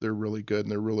 they're really good,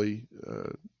 and they're really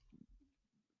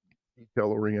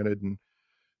detail oriented, and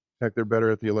heck, they're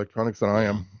better at the electronics than I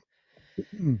am.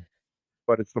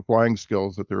 But it's the flying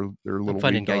skills that they're a little weak on. I'm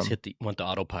finding guys want the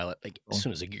autopilot like as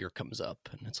soon as a gear comes up,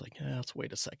 and it's like, let's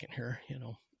wait a second here.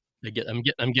 I'm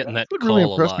getting that call really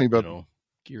impressed a lot. Me about,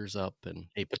 gears up and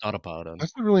hey, put autopilot on.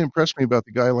 That's what really impressed me about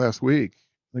the guy last week.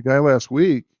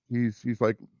 He's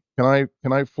like, can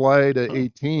I fly to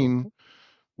 18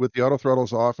 with the auto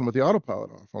throttles off and with the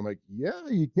autopilot off? I'm like, yeah,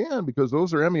 you can, because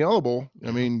those are ME-able.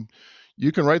 I mean,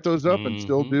 you can write those up and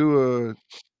still do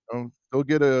still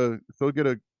get a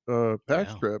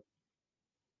patch trip.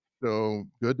 So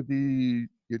good to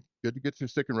get some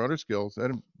stick and rudder skills.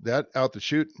 That out the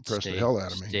chute impressed the hell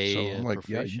out of me. So I'm like,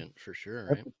 proficient for sure,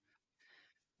 right?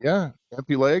 Yeah,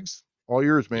 empty legs, all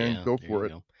yours, man. Go for it.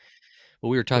 Go. Well,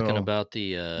 we were talking about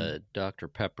the Dr.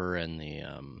 Pepper and the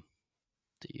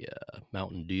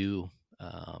Mountain Dew.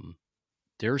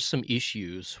 There's some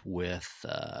issues with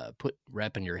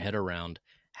wrapping your head around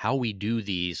how we do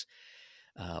these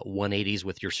 180s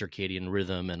with your circadian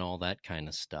rhythm and all that kind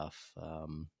of stuff.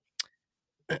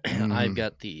 I've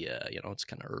got the it's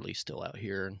kind of early still out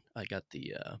here, and I got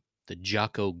the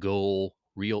Jocko Go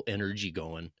Real Energy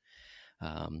going.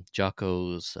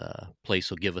 Jocko's place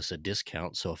will give us a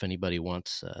discount, so if anybody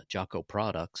wants Jocko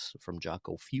products from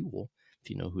Jocko Fuel,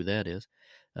 if you know who that is,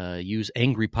 use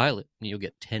Angry Pilot and you'll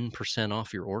get 10%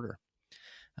 off your order.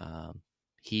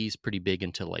 He's pretty big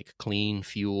into like clean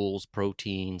fuels,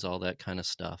 proteins, all that kind of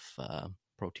stuff,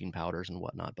 protein powders and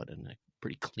whatnot, but in a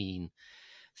pretty clean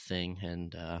thing.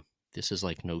 And this is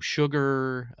like no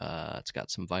sugar. It's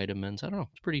got some vitamins. I don't know.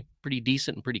 It's pretty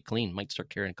decent and pretty clean. Might start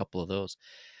carrying a couple of those.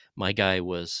 My guy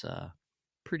was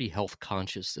pretty health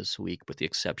conscious this week, with the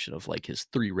exception of like his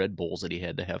 3 Red Bulls that he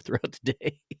had to have throughout the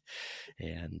day.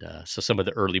 And so some of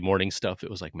the early morning stuff,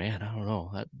 it was like, man, I don't know,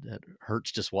 that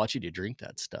hurts just watching you drink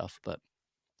that stuff. But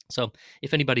so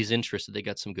if anybody's interested, they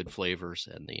got some good flavors,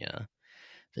 and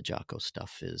the Jocko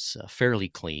stuff is fairly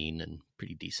clean and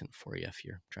pretty decent for you if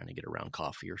you're trying to get around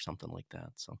coffee or something like that.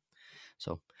 So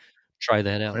try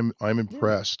that out. I'm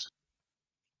impressed.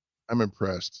 Yeah. I'm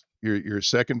impressed. Your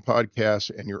second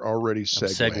podcast, and you're already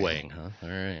segueing, huh? All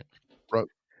right. Thought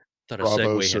a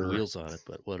Bravo, Segway sir. had wheels on it,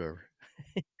 but whatever.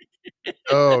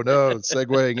 Oh no,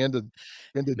 segueing into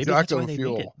Jocko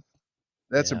Fuel.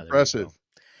 That's impressive.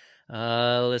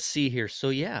 Let's see here.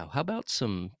 So how about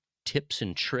some tips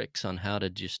and tricks on how to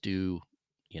just do,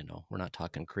 we're not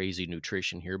talking crazy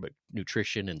nutrition here, but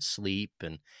nutrition and sleep.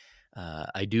 And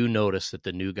I do notice that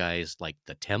the new guys, like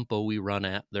the tempo we run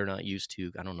at, they're not used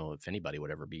to. I don't know if anybody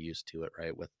would ever be used to it,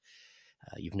 right? With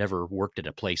you've never worked at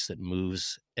a place that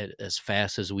moves as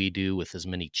fast as we do, with as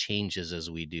many changes as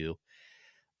we do.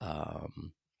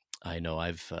 I know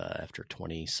I've after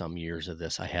 20 some years of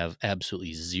this, I have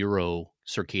absolutely zero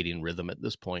circadian rhythm at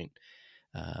this point.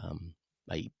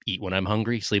 I eat when I'm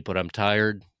hungry, sleep when I'm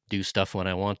tired, do stuff when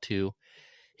I want to,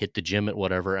 hit the gym at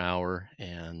whatever hour,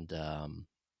 and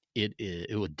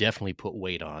it would definitely put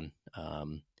weight on.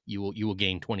 You will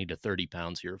gain 20 to 30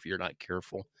 pounds here if you're not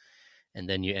careful. And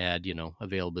then you add,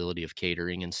 availability of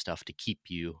catering and stuff to keep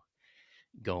you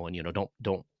going.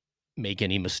 Don't make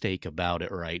any mistake about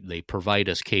it, right? They provide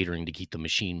us catering to keep the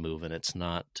machine moving. It's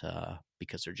not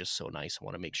because they're just so nice. I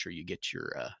want to make sure you get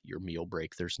your meal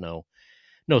break. There's no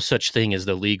such thing as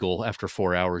the legal after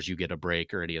 4 hours you get a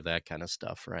break or any of that kind of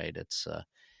stuff, right? It's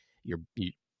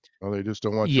well, they just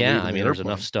don't want you leaving the airplane. There's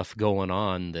enough stuff going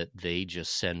on that they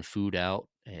just send food out,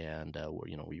 and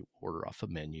we order off a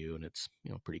menu, and it's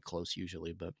pretty close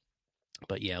usually. But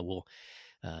we'll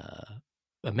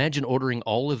imagine ordering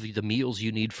all of the meals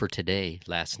you need for today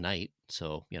last night.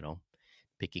 So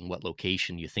picking what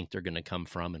location you think they're going to come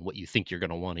from and what you think you're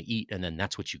going to want to eat, and then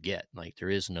that's what you get. Like there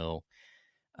is no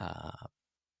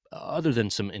other than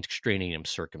some extraneous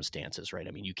circumstances, right?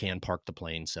 I mean, you can park the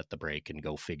plane, set the brake, and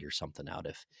go figure something out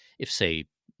if say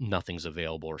nothing's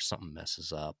available or something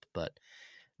messes up. But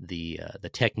the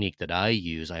technique that I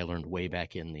use, I learned way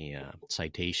back in the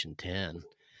Citation 10.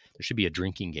 There should be a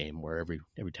drinking game where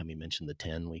every time you mention the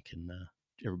 10, we can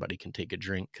everybody can take a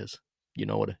drink, because you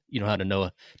know how to know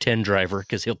a 10 driver,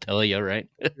 because he'll tell you, right?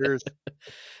 Cheers.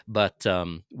 But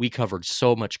we covered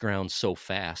so much ground so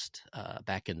fast.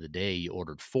 Back in the day, you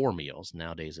ordered 4 meals.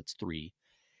 Nowadays, it's 3.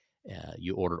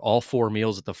 You ordered all 4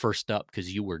 meals at the first stop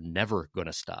because you were never going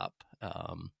to stop.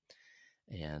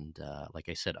 And like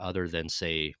I said, other than,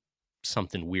 say,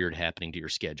 something weird happening to your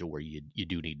schedule where you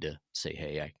do need to say,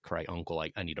 hey, I cry uncle,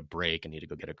 I need a break, I need to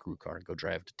go get a crew car and go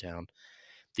drive to town.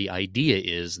 The idea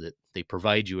is that they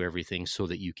provide you everything so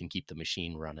that you can keep the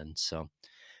machine running. So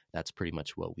that's pretty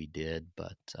much what we did.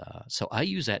 But so I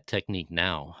use that technique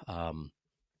now.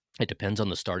 It depends on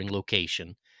the starting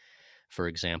location. For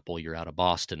example, you're out of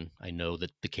Boston. I know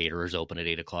that the caterer's open at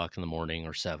 8 o'clock in the morning,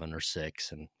 or 7 or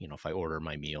 6. And, if I order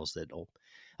my meals,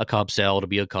 a Cobb salad will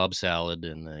be a Cobb salad,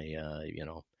 and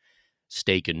a,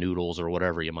 steak and noodles or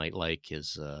whatever you might like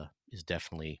is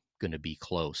definitely going to be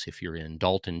close. If you're in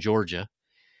Dalton, Georgia,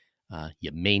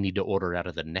 you may need to order out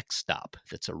of the next stop.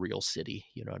 That's a real city.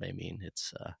 You know what I mean?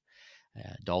 It's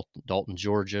Dalton,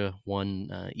 Georgia.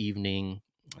 One evening,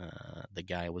 the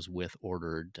guy I was with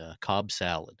ordered Cobb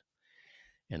salad.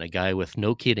 And a guy with,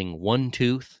 no kidding, 1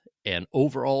 tooth and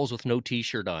overalls with no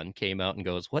T-shirt on came out and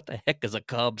goes, "What the heck is a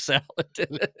Cobb salad?"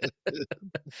 And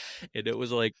it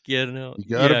was like, You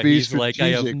gotta be he's like, "I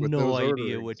have strategic with no those idea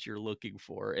orderings. what you're looking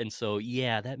for." And so,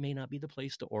 that may not be the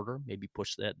place to order. Maybe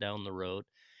push that down the road.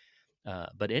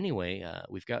 But anyway,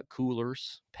 we've got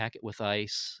coolers, pack it with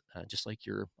ice, just like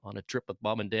you're on a trip with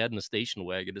mom and dad in the station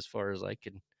wagon, as far as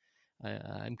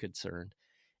I'm concerned.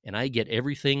 And I get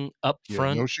everything up Yeah,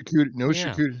 no front.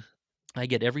 Yeah, I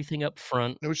get everything up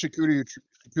front.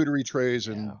 charcuterie trays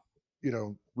Yeah.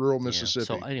 in rural Yeah. So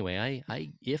Mississippi. anyway,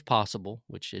 I if possible,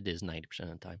 which it is 90%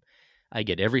 of the time, I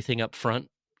get everything up front.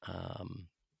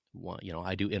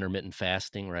 I do intermittent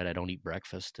fasting, right? I don't eat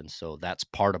breakfast, and so that's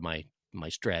part of my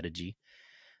strategy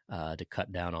to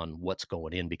cut down on what's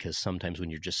going in, because sometimes when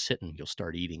you're just sitting, you'll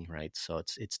start eating, right? So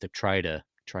it's to try to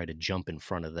jump in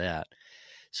front of that.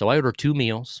 So I order 2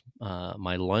 meals.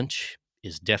 My lunch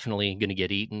is definitely going to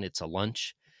get eaten. It's a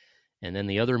lunch. And then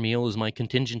the other meal is my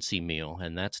contingency meal,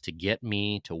 and that's to get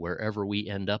me to wherever we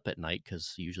end up at night,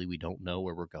 because usually we don't know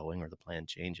where we're going or the plan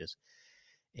changes.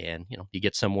 And, you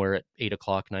get somewhere at 8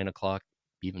 o'clock, 9 o'clock,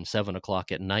 even 7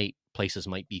 o'clock at night, places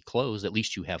might be closed. At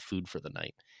least you have food for the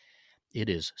night. It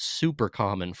is super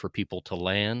common for people to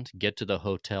land, get to the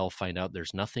hotel, find out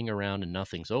there's nothing around and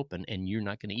nothing's open, and you're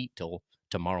not going to eat till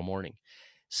tomorrow morning.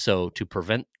 So to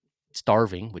prevent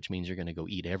starving, which means you're going to go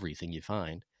eat everything you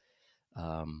find,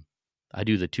 I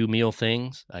do the 2 meal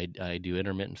things. I do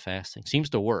intermittent fasting. Seems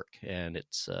to work, and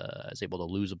I was able to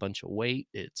lose a bunch of weight.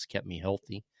 It's kept me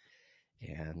healthy.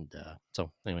 And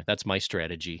so anyway, that's my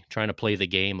strategy, trying to play the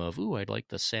game of, ooh, I'd like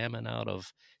the salmon out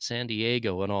of San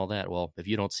Diego and all that. Well, if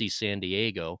you don't see San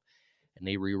Diego and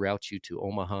they reroute you to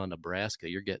Omaha, Nebraska,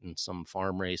 you're getting some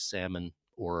farm-raised salmon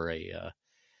or a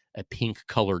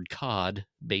pink-colored cod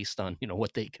based on,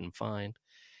 what they can find.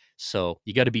 So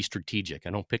you got to be strategic. I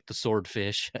don't pick the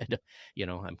swordfish.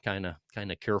 I'm kind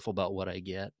of careful about what I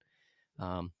get.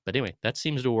 But anyway, that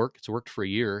seems to work. It's worked for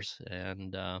years.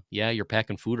 And you're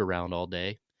packing food around all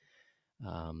day.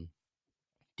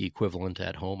 The equivalent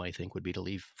at home, I think, would be to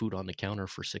leave food on the counter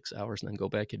for 6 hours and then go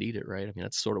back and eat it, right? I mean,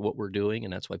 that's sort of what we're doing,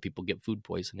 and that's why people get food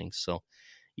poisoning. So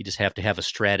you just have to have a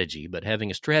strategy. But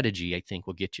having a strategy, I think,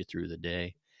 will get you through the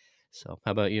day. So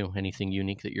how about you? Anything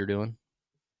unique that you're doing?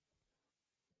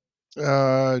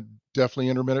 Definitely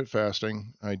intermittent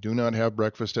fasting. I do not have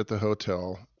breakfast at the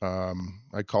hotel.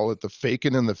 I call it the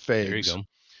fakin' and the There you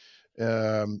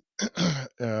fags.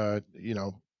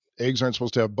 go. Eggs aren't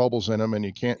supposed to have bubbles in them,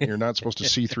 and you're not supposed to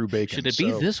see through bacon. Should it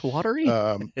be this watery?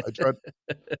 I tried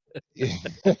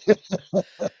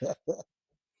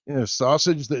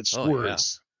sausage that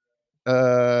squirts.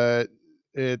 I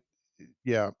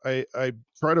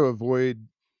try to avoid.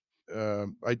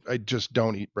 I just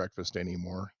don't eat breakfast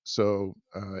anymore. So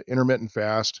intermittent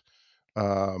fast.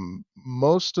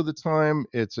 Most of the time,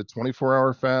 it's a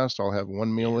 24-hour fast. I'll have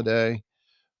 1 meal a day.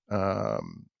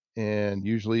 And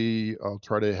usually I'll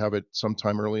try to have it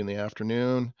sometime early in the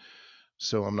afternoon,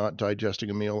 so I'm not digesting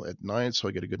a meal at night, so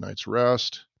I get a good night's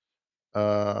rest.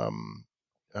 Um,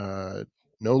 no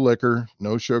liquor,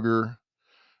 no sugar,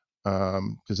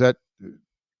 because that,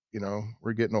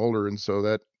 we're getting older, and so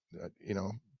that,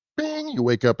 bing, you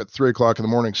wake up at 3 o'clock in the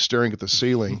morning staring at the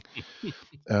ceiling.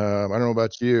 I don't know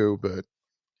about you, but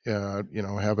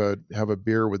have a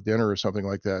beer with dinner or something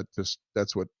like that. Just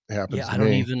that's what Yeah, happens to I don't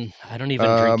me. even I don't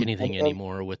even drink anything And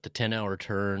anymore with the 10-hour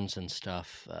turns and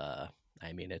stuff.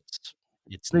 I mean, it's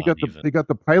they not got even.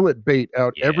 the pilot bait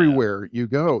out Yeah. everywhere you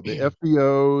go. The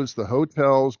FBOs, the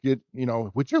hotels get,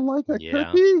 "Would you like a Yeah.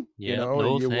 cookie?" Yep. And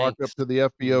No, you walk thanks. up to the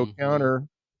FBO Mhm. counter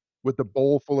with the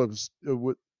bowl full of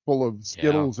Yeah.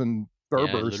 Skittles and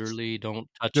Yeah, I Starbursts literally don't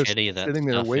touch just any of that sitting there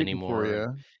stuff waiting for anymore, and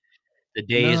you. the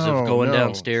days of No, going no.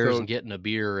 downstairs So, and getting a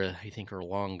beer, I think are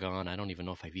long gone. I don't even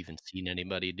know if I've even seen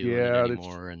anybody doing it yeah, that's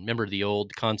anymore. And remember the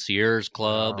old concierge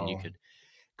club, and you no. could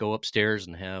go upstairs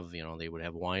and have, they would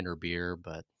have wine or beer,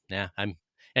 but yeah, I'm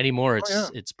anymore. Oh, yeah.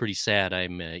 It's pretty sad.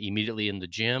 I'm immediately in the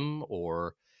gym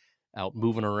or out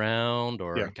moving around,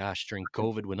 or Yeah. gosh, during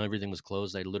COVID when everything was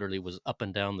closed, I literally was up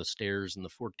and down the stairs in the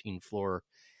 14th floor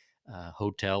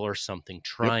hotel or something,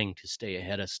 Yep. trying to stay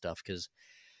ahead of stuff because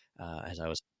as I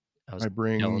was I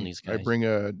telling bring these I guys, bring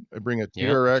a I bring a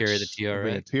yep, carry the TRX. I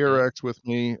bring a TRX, yep, TRX with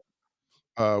me,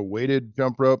 weighted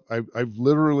jump rope. I've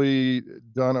literally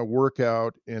done a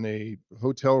workout in a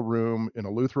hotel room in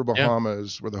Eleuthera, yeah,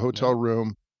 Bahamas, where the hotel yep,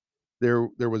 room there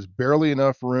was barely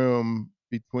enough room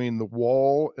between the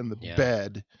wall and the yeah,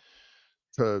 bed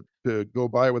to go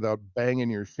by without banging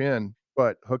your shin,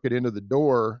 but hook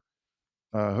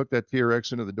that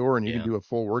TRX into the door, and you can yeah. do a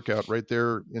full workout right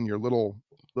there in your little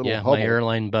Yeah, my hovel,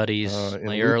 airline buddies,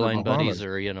 in Eleuthera, Bahamas.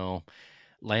 are,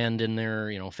 land in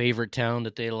their, favorite town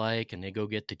that they like, and they go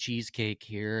get the cheesecake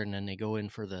here, and then they go in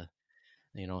for the,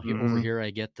 here over Mhm, here I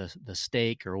get the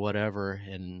steak or whatever,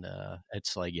 and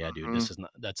it's like, yeah, dude, mhm.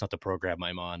 that's not the program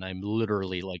I'm on. I'm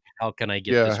literally like, how can I get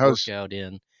Yeah, this workout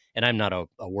in? And I'm not a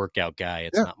workout guy.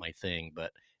 It's yeah, not my thing,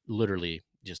 but literally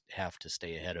just have to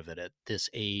stay ahead of it at this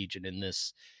age and in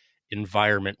this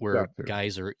environment where got to.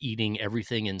 guys are eating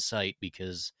everything in sight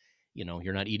because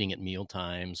you're not eating at meal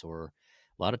times, or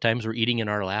a lot of times we're eating in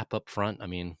our lap up front. I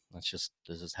mean, this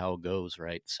is how it goes,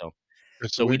 right?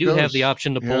 That's the So way we it do have the goes.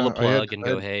 option to pull the Yeah, plug and I go,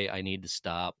 had hey, I need to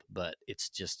stop, but it's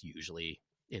just usually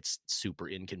it's super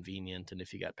inconvenient, and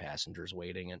if you got passengers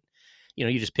waiting, and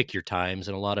you just pick your times,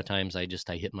 and a lot of times I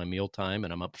hit my meal time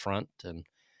and I'm up front and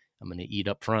I'm going to eat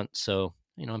up front. So,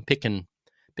 I'm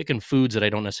picking foods that I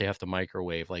don't necessarily have to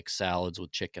microwave, like salads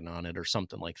with chicken on it or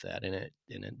something like that. And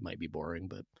it might be boring,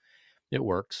 but it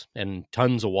works. And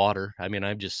tons of water. I mean,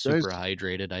 I'm just guys super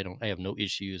hydrated. I have no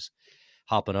issues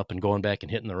hopping up and going back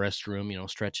and hitting the restroom,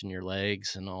 stretching your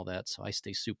legs and all that. So I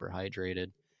stay super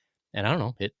hydrated. And I don't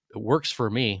know, it works for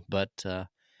me, but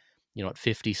at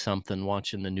 50 something,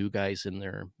 watching the new guys in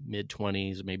their mid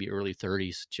 20s, maybe early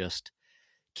 30s, just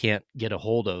can't get a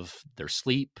hold of their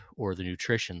sleep or the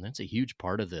nutrition. That's a huge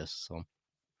part of this. So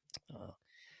uh,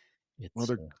 well,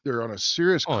 it's they're on a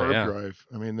serious oh carb yeah, drive.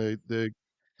 I mean,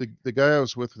 the guy I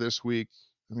was with this week,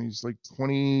 I mean, he's like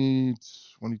 20,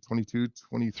 22,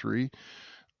 23,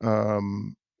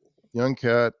 young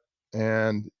cat,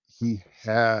 and he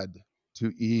had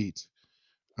to eat.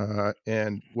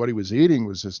 And what he was eating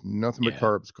was just nothing but yeah.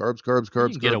 carbs, carbs, carbs, You carbs,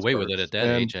 can get carbs, away with it at carbs. that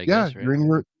And age, I yeah, guess, right?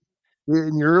 you're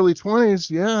in your early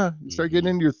 20s. Yeah, you start getting Hmm.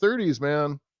 into your 30s,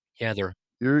 man. Yeah, there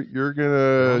You're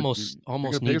almost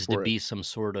gonna pay needs to for it. be some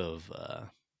sort of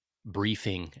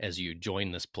briefing as you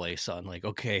join this place on like,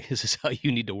 okay, this is how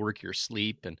you need to work your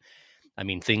sleep. And I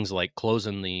mean, things like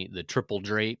closing the triple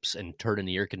drapes and turning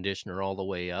the air conditioner all the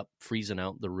way up, freezing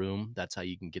out the room. That's how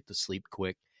you can get to sleep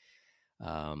quick.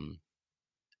 Um,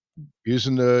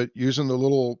 Using the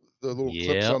little clips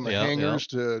yeah, on the yeah, yeah, hangers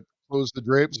to close the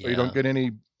drapes so you don't yeah. get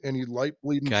any light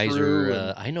bleeding Guys are, through,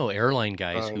 and, I know airline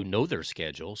guys who um know their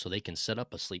schedule, so they can set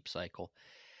up a sleep cycle,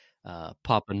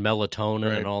 popping melatonin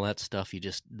and right. all that stuff. You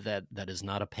just that is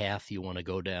not a path you want to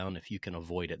go down if you can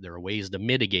avoid it. There are ways to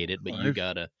mitigate it, but you I've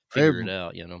gotta I have figure it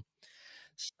out.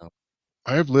 So,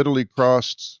 I have literally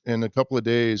crossed in a couple of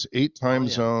days 8 oh time yeah,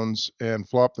 zones and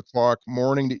flopped the clock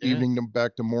morning to yeah, evening to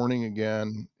back to morning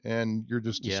again, and you're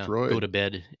just yeah. destroyed. Go to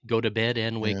bed,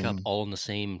 and wake up And all in the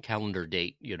same calendar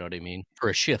date. You know what I mean? For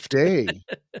a shift. day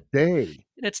day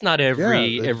And it's not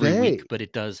yeah, the every week, day. but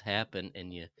it does happen,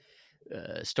 and you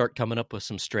start coming up with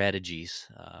some strategies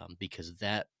because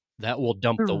that will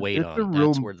dump the weight It's a on. That's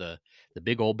real where the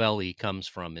big old belly comes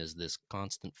from, is this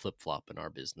constant flip flop in our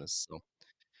business. So,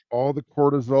 all the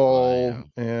oh yeah, cortisol,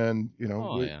 and,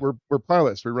 oh yeah, we're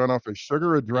pilots. We run off of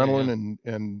sugar, yeah, yeah, adrenaline,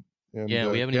 and yeah.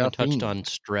 We haven't even touched caffeine. on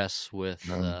stress with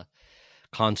Um,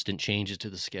 constant changes to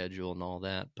the schedule and all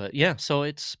that. But yeah, so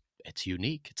it's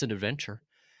unique. It's an adventure.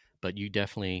 But you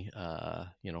definitely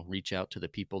reach out to the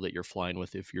people that you're flying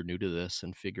with if you're new to this,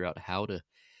 and figure out how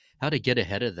to get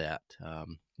ahead of that.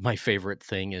 My favorite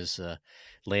thing is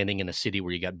landing in a city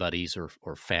where you got buddies or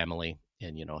family,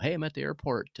 and hey, I'm at the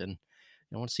airport, and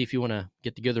I want to see if you want to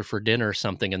get together for dinner or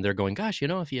something. And they're going, gosh,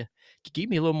 if you could give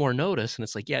me a little more notice. And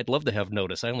it's like, yeah, I'd love to have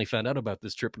notice. I only found out about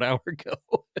this trip an hour ago.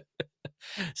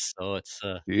 So it's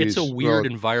a Geez. weird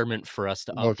environment for us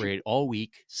to Well, if you, operate all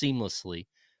week seamlessly,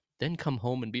 then come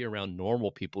home and be around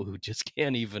normal people who just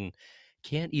can't even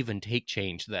take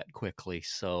change that quickly.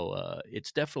 So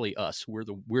it's definitely us. We're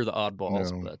the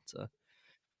oddballs, no, but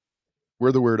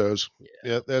we're the weirdos. yeah,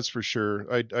 Yeah, that's for sure.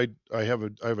 I have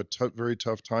a very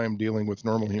tough time dealing with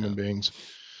normal yeah, human beings.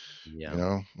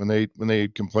 yeah, When they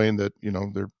complain that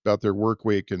they're about their work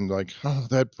week and like, oh,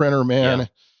 that printer yeah. man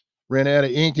ran out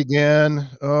of ink again.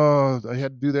 Oh, I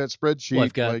had to do that Well,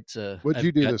 spreadsheet. Like, what'd I've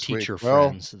you do got this week? teacher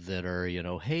Well, friends that are,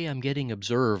 hey, I'm getting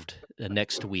observed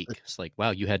next week. It's like,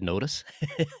 wow, you had notice?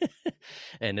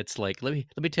 And it's like, let me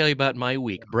tell you about my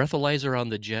week. Breathalyzer on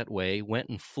the jetway, went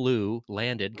and flew,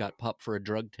 landed, got popped for a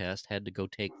drug test, had to go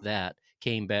take that,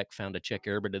 came back, found a check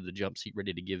airman in the jump seat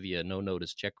ready to give you a no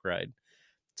notice check ride.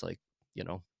 It's like, you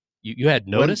know, you had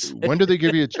notice? when do they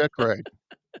give you a check ride?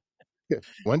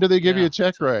 When do they give you Yeah, a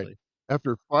check ride? exactly.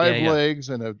 After Yeah, 5 yeah. legs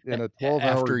and a 12-hour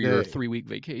After your day. 3-week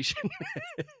vacation.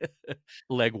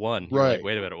 Leg one, you're like, Right.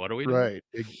 wait a minute, what are we doing? Right.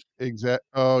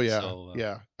 Oh, yeah. So,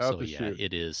 Yeah. Out so to yeah, shoot.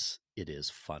 it is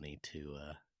funny to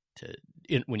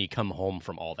when you come home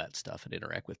from all that stuff and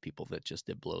interact with people that just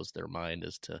it blows their mind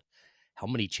as to how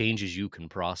many changes you can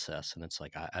process, and it's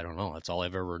like I don't know, that's all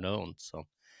I've ever known. So,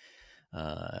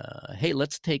 hey,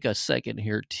 let's take a second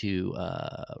here to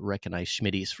recognize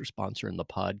Schmitty's for sponsoring the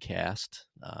podcast.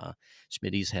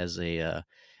 Schmitty's has an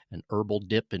herbal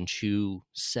dip and chew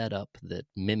setup that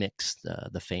mimics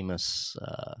the famous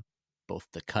both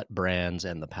the cut brands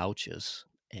and the pouches.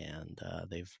 And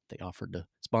they offered to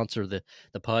sponsor the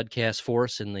podcast for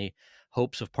us in the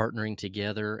hopes of partnering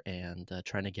together and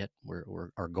trying to get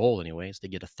our goal anyway is to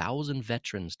get 1,000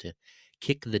 veterans to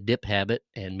kick the dip habit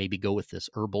and maybe go with this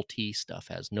herbal tea stuff.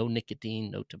 Has no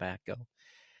nicotine, no tobacco,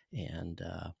 and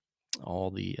all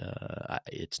the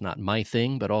it's not my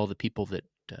thing, but all the people that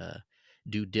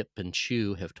do dip and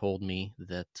chew have told me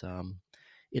that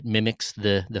it mimics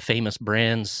the famous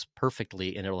brands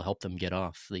perfectly, and it'll help them get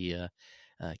off the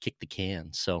kick the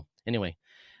can. So anyway,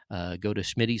 go to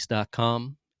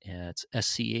schmittys.com. It's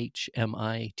SCHMITTYS,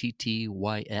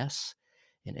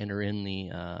 and enter in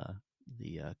the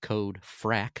code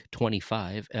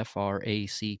FRAC25,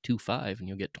 FRAC25, and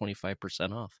you'll get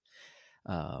 25% off.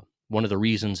 One of the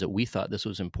reasons that we thought this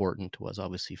was important was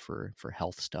obviously for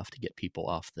health stuff to get people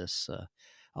off this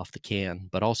off the can,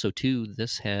 but also too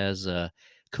this has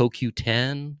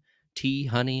CoQ10, tea,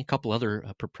 honey, a couple other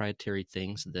proprietary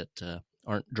things that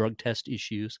aren't drug test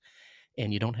issues,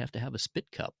 and you don't have to have a spit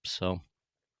cup. So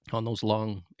on those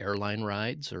long airline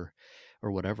rides or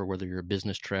whatever, whether you're a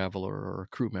business traveler or a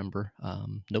crew member,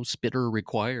 no spitter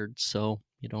required. So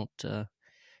you don't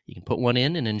you can put one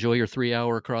in and enjoy your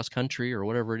 3-hour cross country or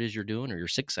whatever it is you're doing, or your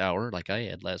 6-hour like I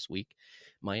had last week.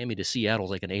 Miami to Seattle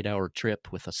is like an 8-hour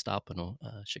trip with a stop in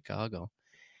Chicago.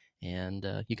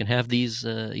 And you can have these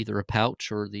either a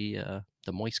pouch or the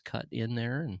moist cut in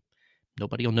there, and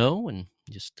nobody will know, and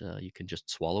just you can just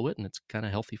swallow it, and it's kind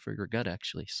of healthy for your gut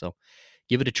actually. So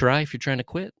give it a try if you're trying to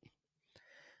quit.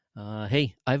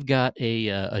 Hey, I've got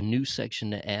a new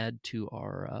section to add to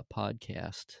our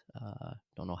podcast.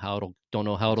 Don't know how it'll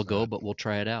What's go, that? but we'll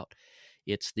try it out.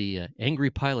 It's the Angry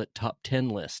Pilot Top 10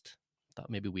 list. Thought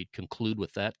maybe we'd conclude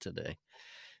with that today.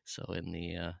 So in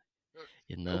the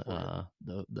Go for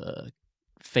it. the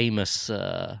famous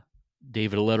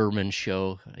David Letterman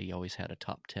show, he always had a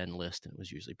top 10 list, and it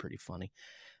was usually pretty funny.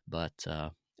 But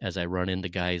as I run into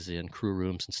guys in crew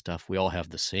rooms and stuff, we all have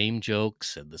the same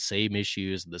jokes and the same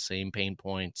issues and the same pain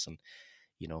points. And,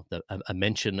 a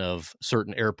mention of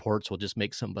certain airports will just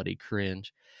make somebody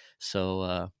cringe.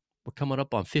 So we're coming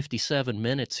up on 57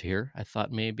 minutes here. I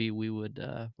thought maybe we would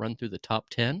run through the top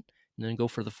 10 and then go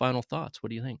for the final thoughts. What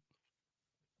do you think?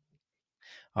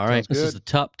 All right, Sounds this is good. the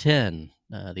top 10,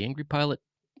 the Angry Pilot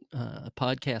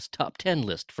podcast top 10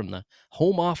 list from the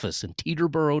home office in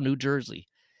Teterboro, New Jersey.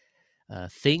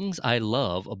 Things I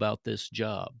love about this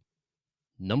job.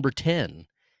 Number 10,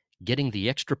 getting the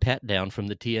extra pat down from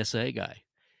the TSA guy.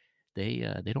 They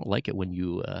don't like it when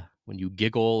you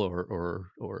giggle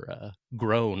or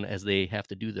groan as they have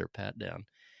to do their pat down.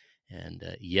 And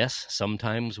yes,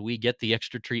 sometimes we get the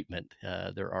extra treatment.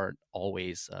 There aren't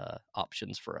always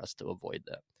options for us to avoid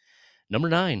that. Number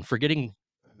 9, forgetting.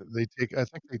 I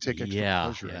think they take extra Yeah,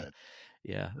 pleasure in it,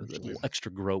 yeah, a actually. little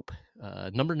extra grope.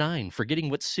 Number 9, forgetting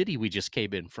what city we just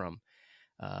came in from.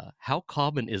 How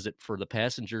common is it for the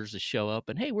passengers to show up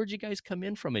and, hey, where'd you guys come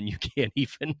in from? And you can't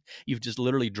even, you've just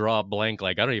literally draw a blank,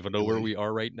 like, I don't even know where we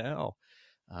are right now.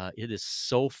 It is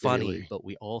so funny, Daily. but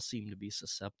we all seem to be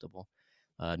susceptible.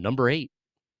 Number 8.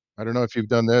 I don't know if you've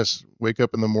done this. Wake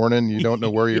up in the morning, you don't know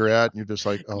where you're Yeah. at, and you're just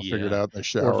like, "I'll figure it Yeah. out in the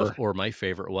shower." Or my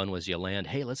favorite one was you land,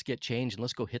 hey, let's get changed and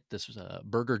let's go hit this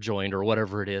burger joint or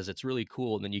whatever it is. It's really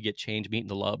cool. And then you get changed, meet in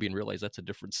the lobby, and realize that's a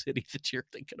different city that you're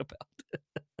thinking about.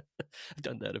 I've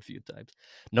done that a few times.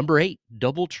 Number 8,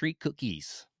 DoubleTree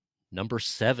cookies. Number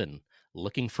 7,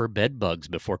 looking for bed bugs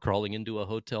before crawling into a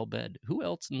hotel bed. Who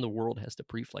else in the world has to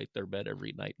pre-flight their bed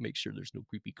every night, make sure there's no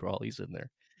creepy crawlies in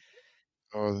there?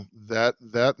 Oh, that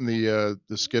and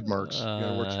the skid marks. You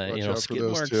gotta watch out for Skid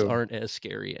those marks too. aren't as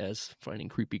scary as finding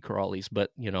creepy crawlies,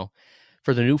 but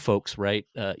for the new folks, right?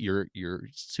 Your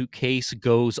suitcase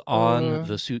goes on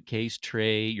the suitcase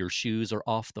tray. Your shoes are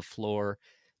off the floor.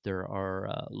 There are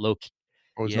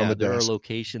Always on the there are desk.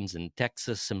 locations in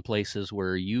Texas and places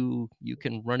where you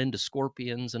can run into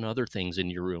scorpions and other things in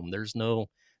your room. There's no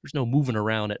moving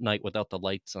around at night without the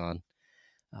lights on.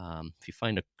 If you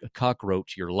find a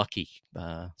cockroach, you're lucky.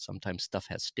 Sometimes stuff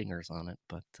has stingers on it,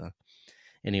 but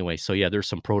anyway, so yeah, there's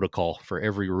some protocol for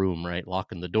every room, right?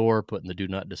 Locking the door, putting the do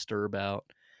not disturb out,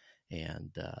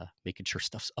 and making sure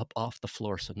stuff's up off the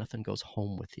floor so nothing goes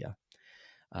home with you.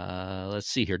 Let's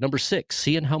see here. Number 6,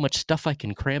 seeing how much stuff I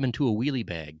can cram into a wheelie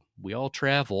bag. We all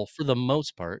travel, for the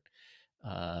most part,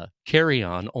 carry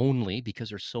on only because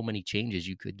there's so many changes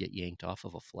you could get yanked off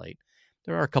of a flight.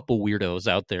 There are a couple weirdos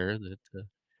out there that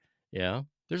yeah,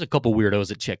 there's a couple weirdos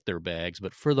that check their bags,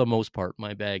 but for the most part,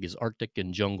 my bag is Arctic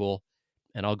and jungle,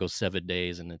 and I'll go 7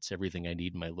 days, and it's everything I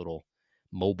need in my little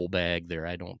mobile bag there.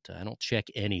 I don't check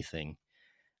anything.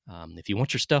 If you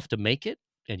want your stuff to make it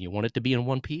and you want it to be in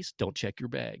one piece, don't check your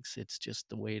bags. It's just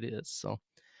the way it is. So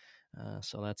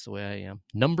that's the way I am.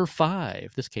 Number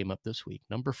 5, this came up this week.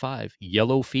 Number 5,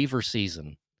 yellow fever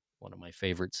season, one of my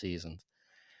favorite seasons.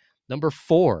 Number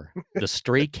 4, the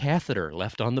stray catheter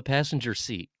left on the passenger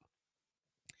seat.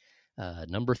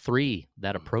 Number 3,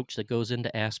 that approach that goes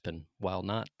into Aspen, while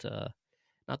not the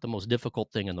most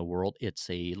difficult thing in the world, it's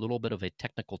a little bit of a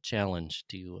technical challenge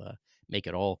to make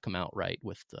it all come out right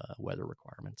with weather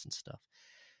requirements and stuff.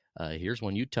 Here's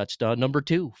one you touched on. Number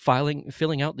 2,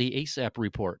 filling out the ASAP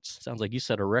reports. Sounds like you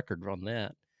set a record on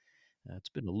that. It's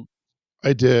been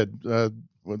I did.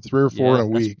 3 or 4 in a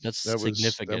week. That's That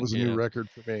significant. was a new record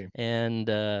for me. And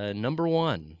number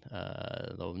 1,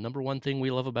 the number 1 thing we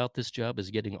love about this job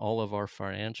is getting all of our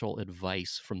financial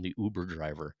advice from the Uber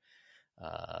driver.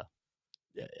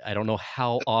 I don't know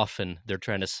how often they're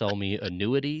trying to sell me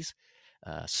annuities,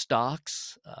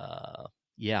 stocks.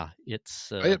 It's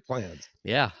Diet plans.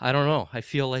 yeah, I don't know. I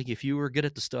feel like if you were good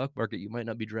at the stock market, you might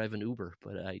not be driving Uber,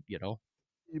 but You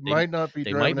they might not be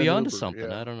they might driving be an onto Uber. something.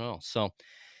 Yeah. I don't know. So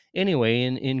anyway,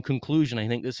 in conclusion, I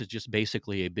think this is just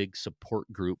basically a big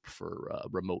support group for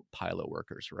remote pilot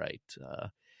workers, right?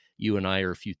 You and I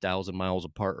are a few thousand miles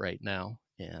apart right now,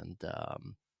 and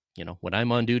when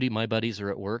I'm on duty, my buddies are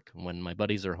at work. When my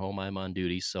buddies are home, I'm on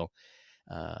duty. So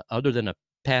other than a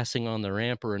passing on the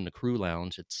ramp or in the crew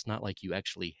lounge, it's not like you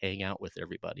actually hang out with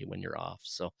everybody when you're off.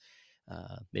 So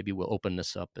maybe we'll open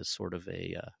this up as sort of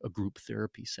a group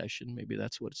therapy session. Maybe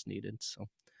that's what's needed. So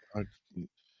I,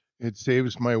 it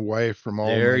saves my wife from all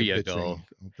there my you bitching. go.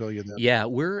 I'll tell you that. Yeah,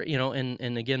 we're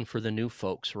and again, for the new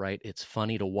folks, right? It's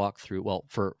funny to walk through. Well,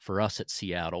 for us at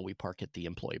Seattle, we park at the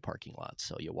employee parking lot,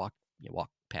 so you walk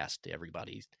past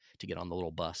everybody to get on the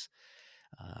little bus.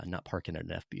 Not parking at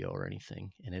an FBO or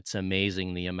anything. And it's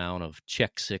amazing the amount of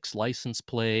Check 6 license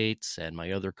plates, and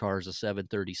my other car's a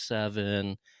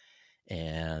 737,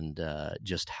 and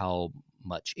just how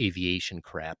much aviation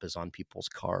crap is on people's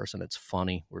cars. And it's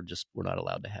funny. We're not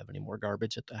allowed to have any more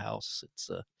garbage at the house. It's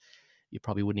you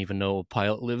probably wouldn't even know a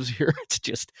pilot lives here. It's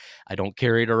just, I don't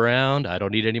carry it around. I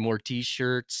don't need any more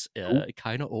T-shirts.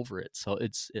 Kind of over it. So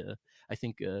it's, I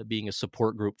think being a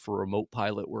support group for remote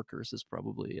pilot workers is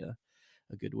probably a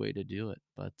good way to do it.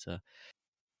 But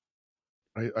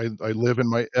I live in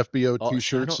my FBO see, I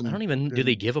T-shirts don't even, do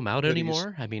they give them out hoodies.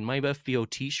 anymore? I mean, my FBO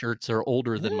T-shirts are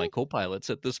older than my co-pilots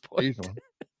at this point.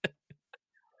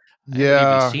 I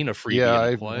haven't even seen a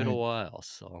freebie in quite a while.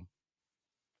 So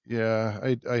yeah,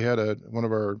 I had one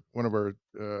of our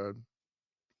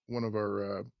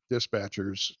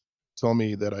dispatchers tell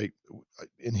me that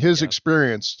in his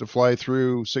experience, to fly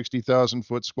through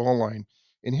 60,000-foot squall line,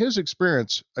 in his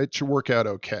experience, it should work out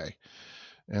okay.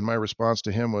 And my response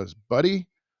to him was, buddy,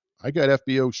 I got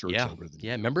FBO shirts Yeah. over the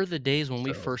Yeah. years. Remember the days when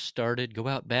we So, first started? Go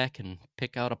out back and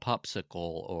pick out a popsicle,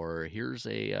 or here's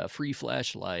a free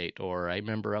flashlight. Or I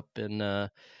remember up in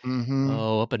up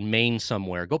in Maine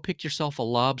somewhere. Go pick yourself a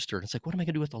lobster. And it's like, what am I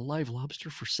going to do with a live lobster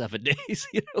for 7 days?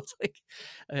 It's like,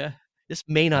 uh, this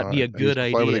may not be a I good used to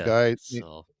fly with a idea. guy.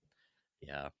 So,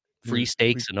 yeah, free We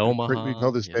steaks in we call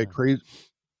Omaha. this guy Yeah,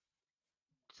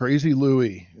 Crazy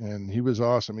Louie, and he was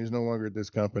awesome. He's no longer at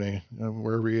this company.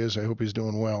 Wherever he is, I hope he's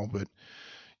doing well. But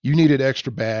you needed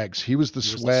extra bags. He was the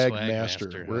he was the swag swag master.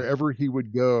 master, huh? Wherever he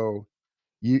would go,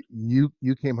 you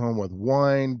came home with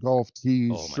wine, golf tees,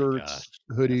 Oh my gosh, shirts,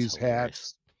 that's hoodies, hilarious.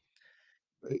 hats.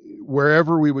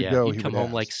 Wherever we would Yeah, go, he'd he come would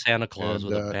home like ask. Santa Claus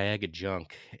And with a bag of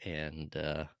junk, and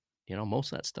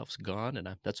most of that stuff's gone, and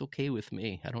that's okay with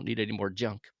me. I don't need any more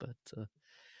junk, but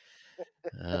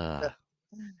uh,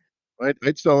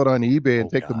 I'd sell it on eBay and oh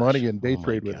take the money gosh, and day oh my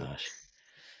trade with it. gosh.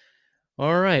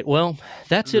 All right, well,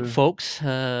 that's it, Uh, folks.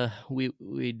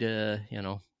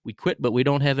 We quit, but we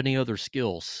don't have any other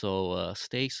skills, so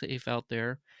stay safe out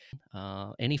there.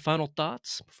 Any final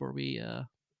thoughts before we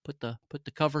put the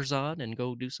covers on and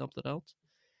go do something else?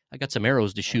 I got some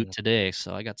arrows to shoot today,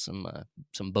 so I got some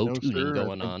bow no, tuning sir. I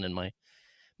going think on in my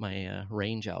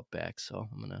range out back. So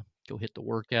I'm gonna go hit the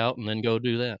workout and then go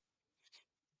do that.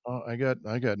 I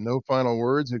got no final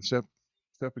words except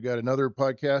we got another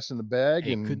podcast in the bag,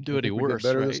 Hey, couldn't and do I any think we did worse,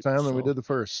 better this right? time than we So did the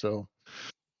first. So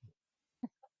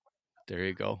there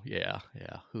you go. Yeah.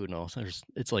 Who knows?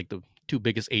 It's like the two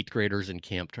biggest 8th graders in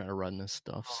camp trying to run this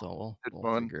stuff. So good we'll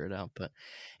fun. figure it out. But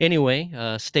anyway,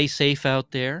 stay safe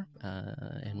out there,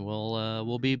 and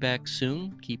we'll be back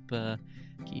soon. Keep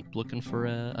looking for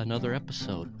another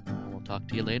episode. We'll talk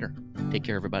to you later. Take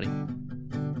care, everybody.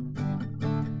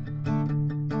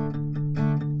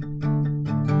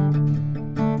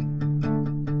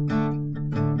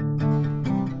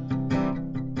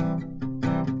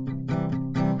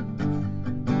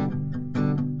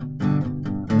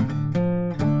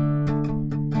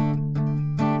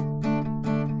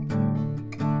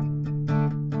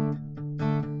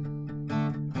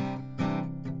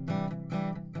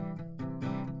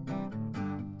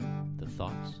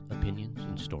 Thoughts, opinions,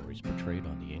 and stories portrayed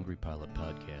on the Angry Pilot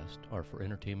podcast are for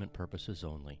entertainment purposes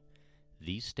only.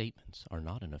 These statements are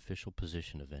not an official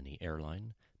position of any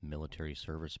airline, military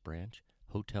service branch,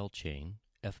 hotel chain,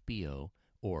 FBO,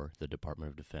 or the Department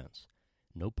of Defense.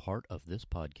 No part of this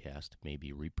podcast may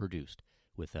be reproduced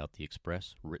without the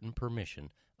express written permission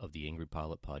of the Angry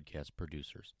Pilot podcast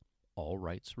producers. All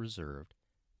rights reserved.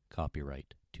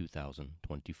 Copyright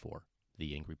 2024.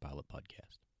 The Angry Pilot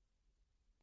Podcast.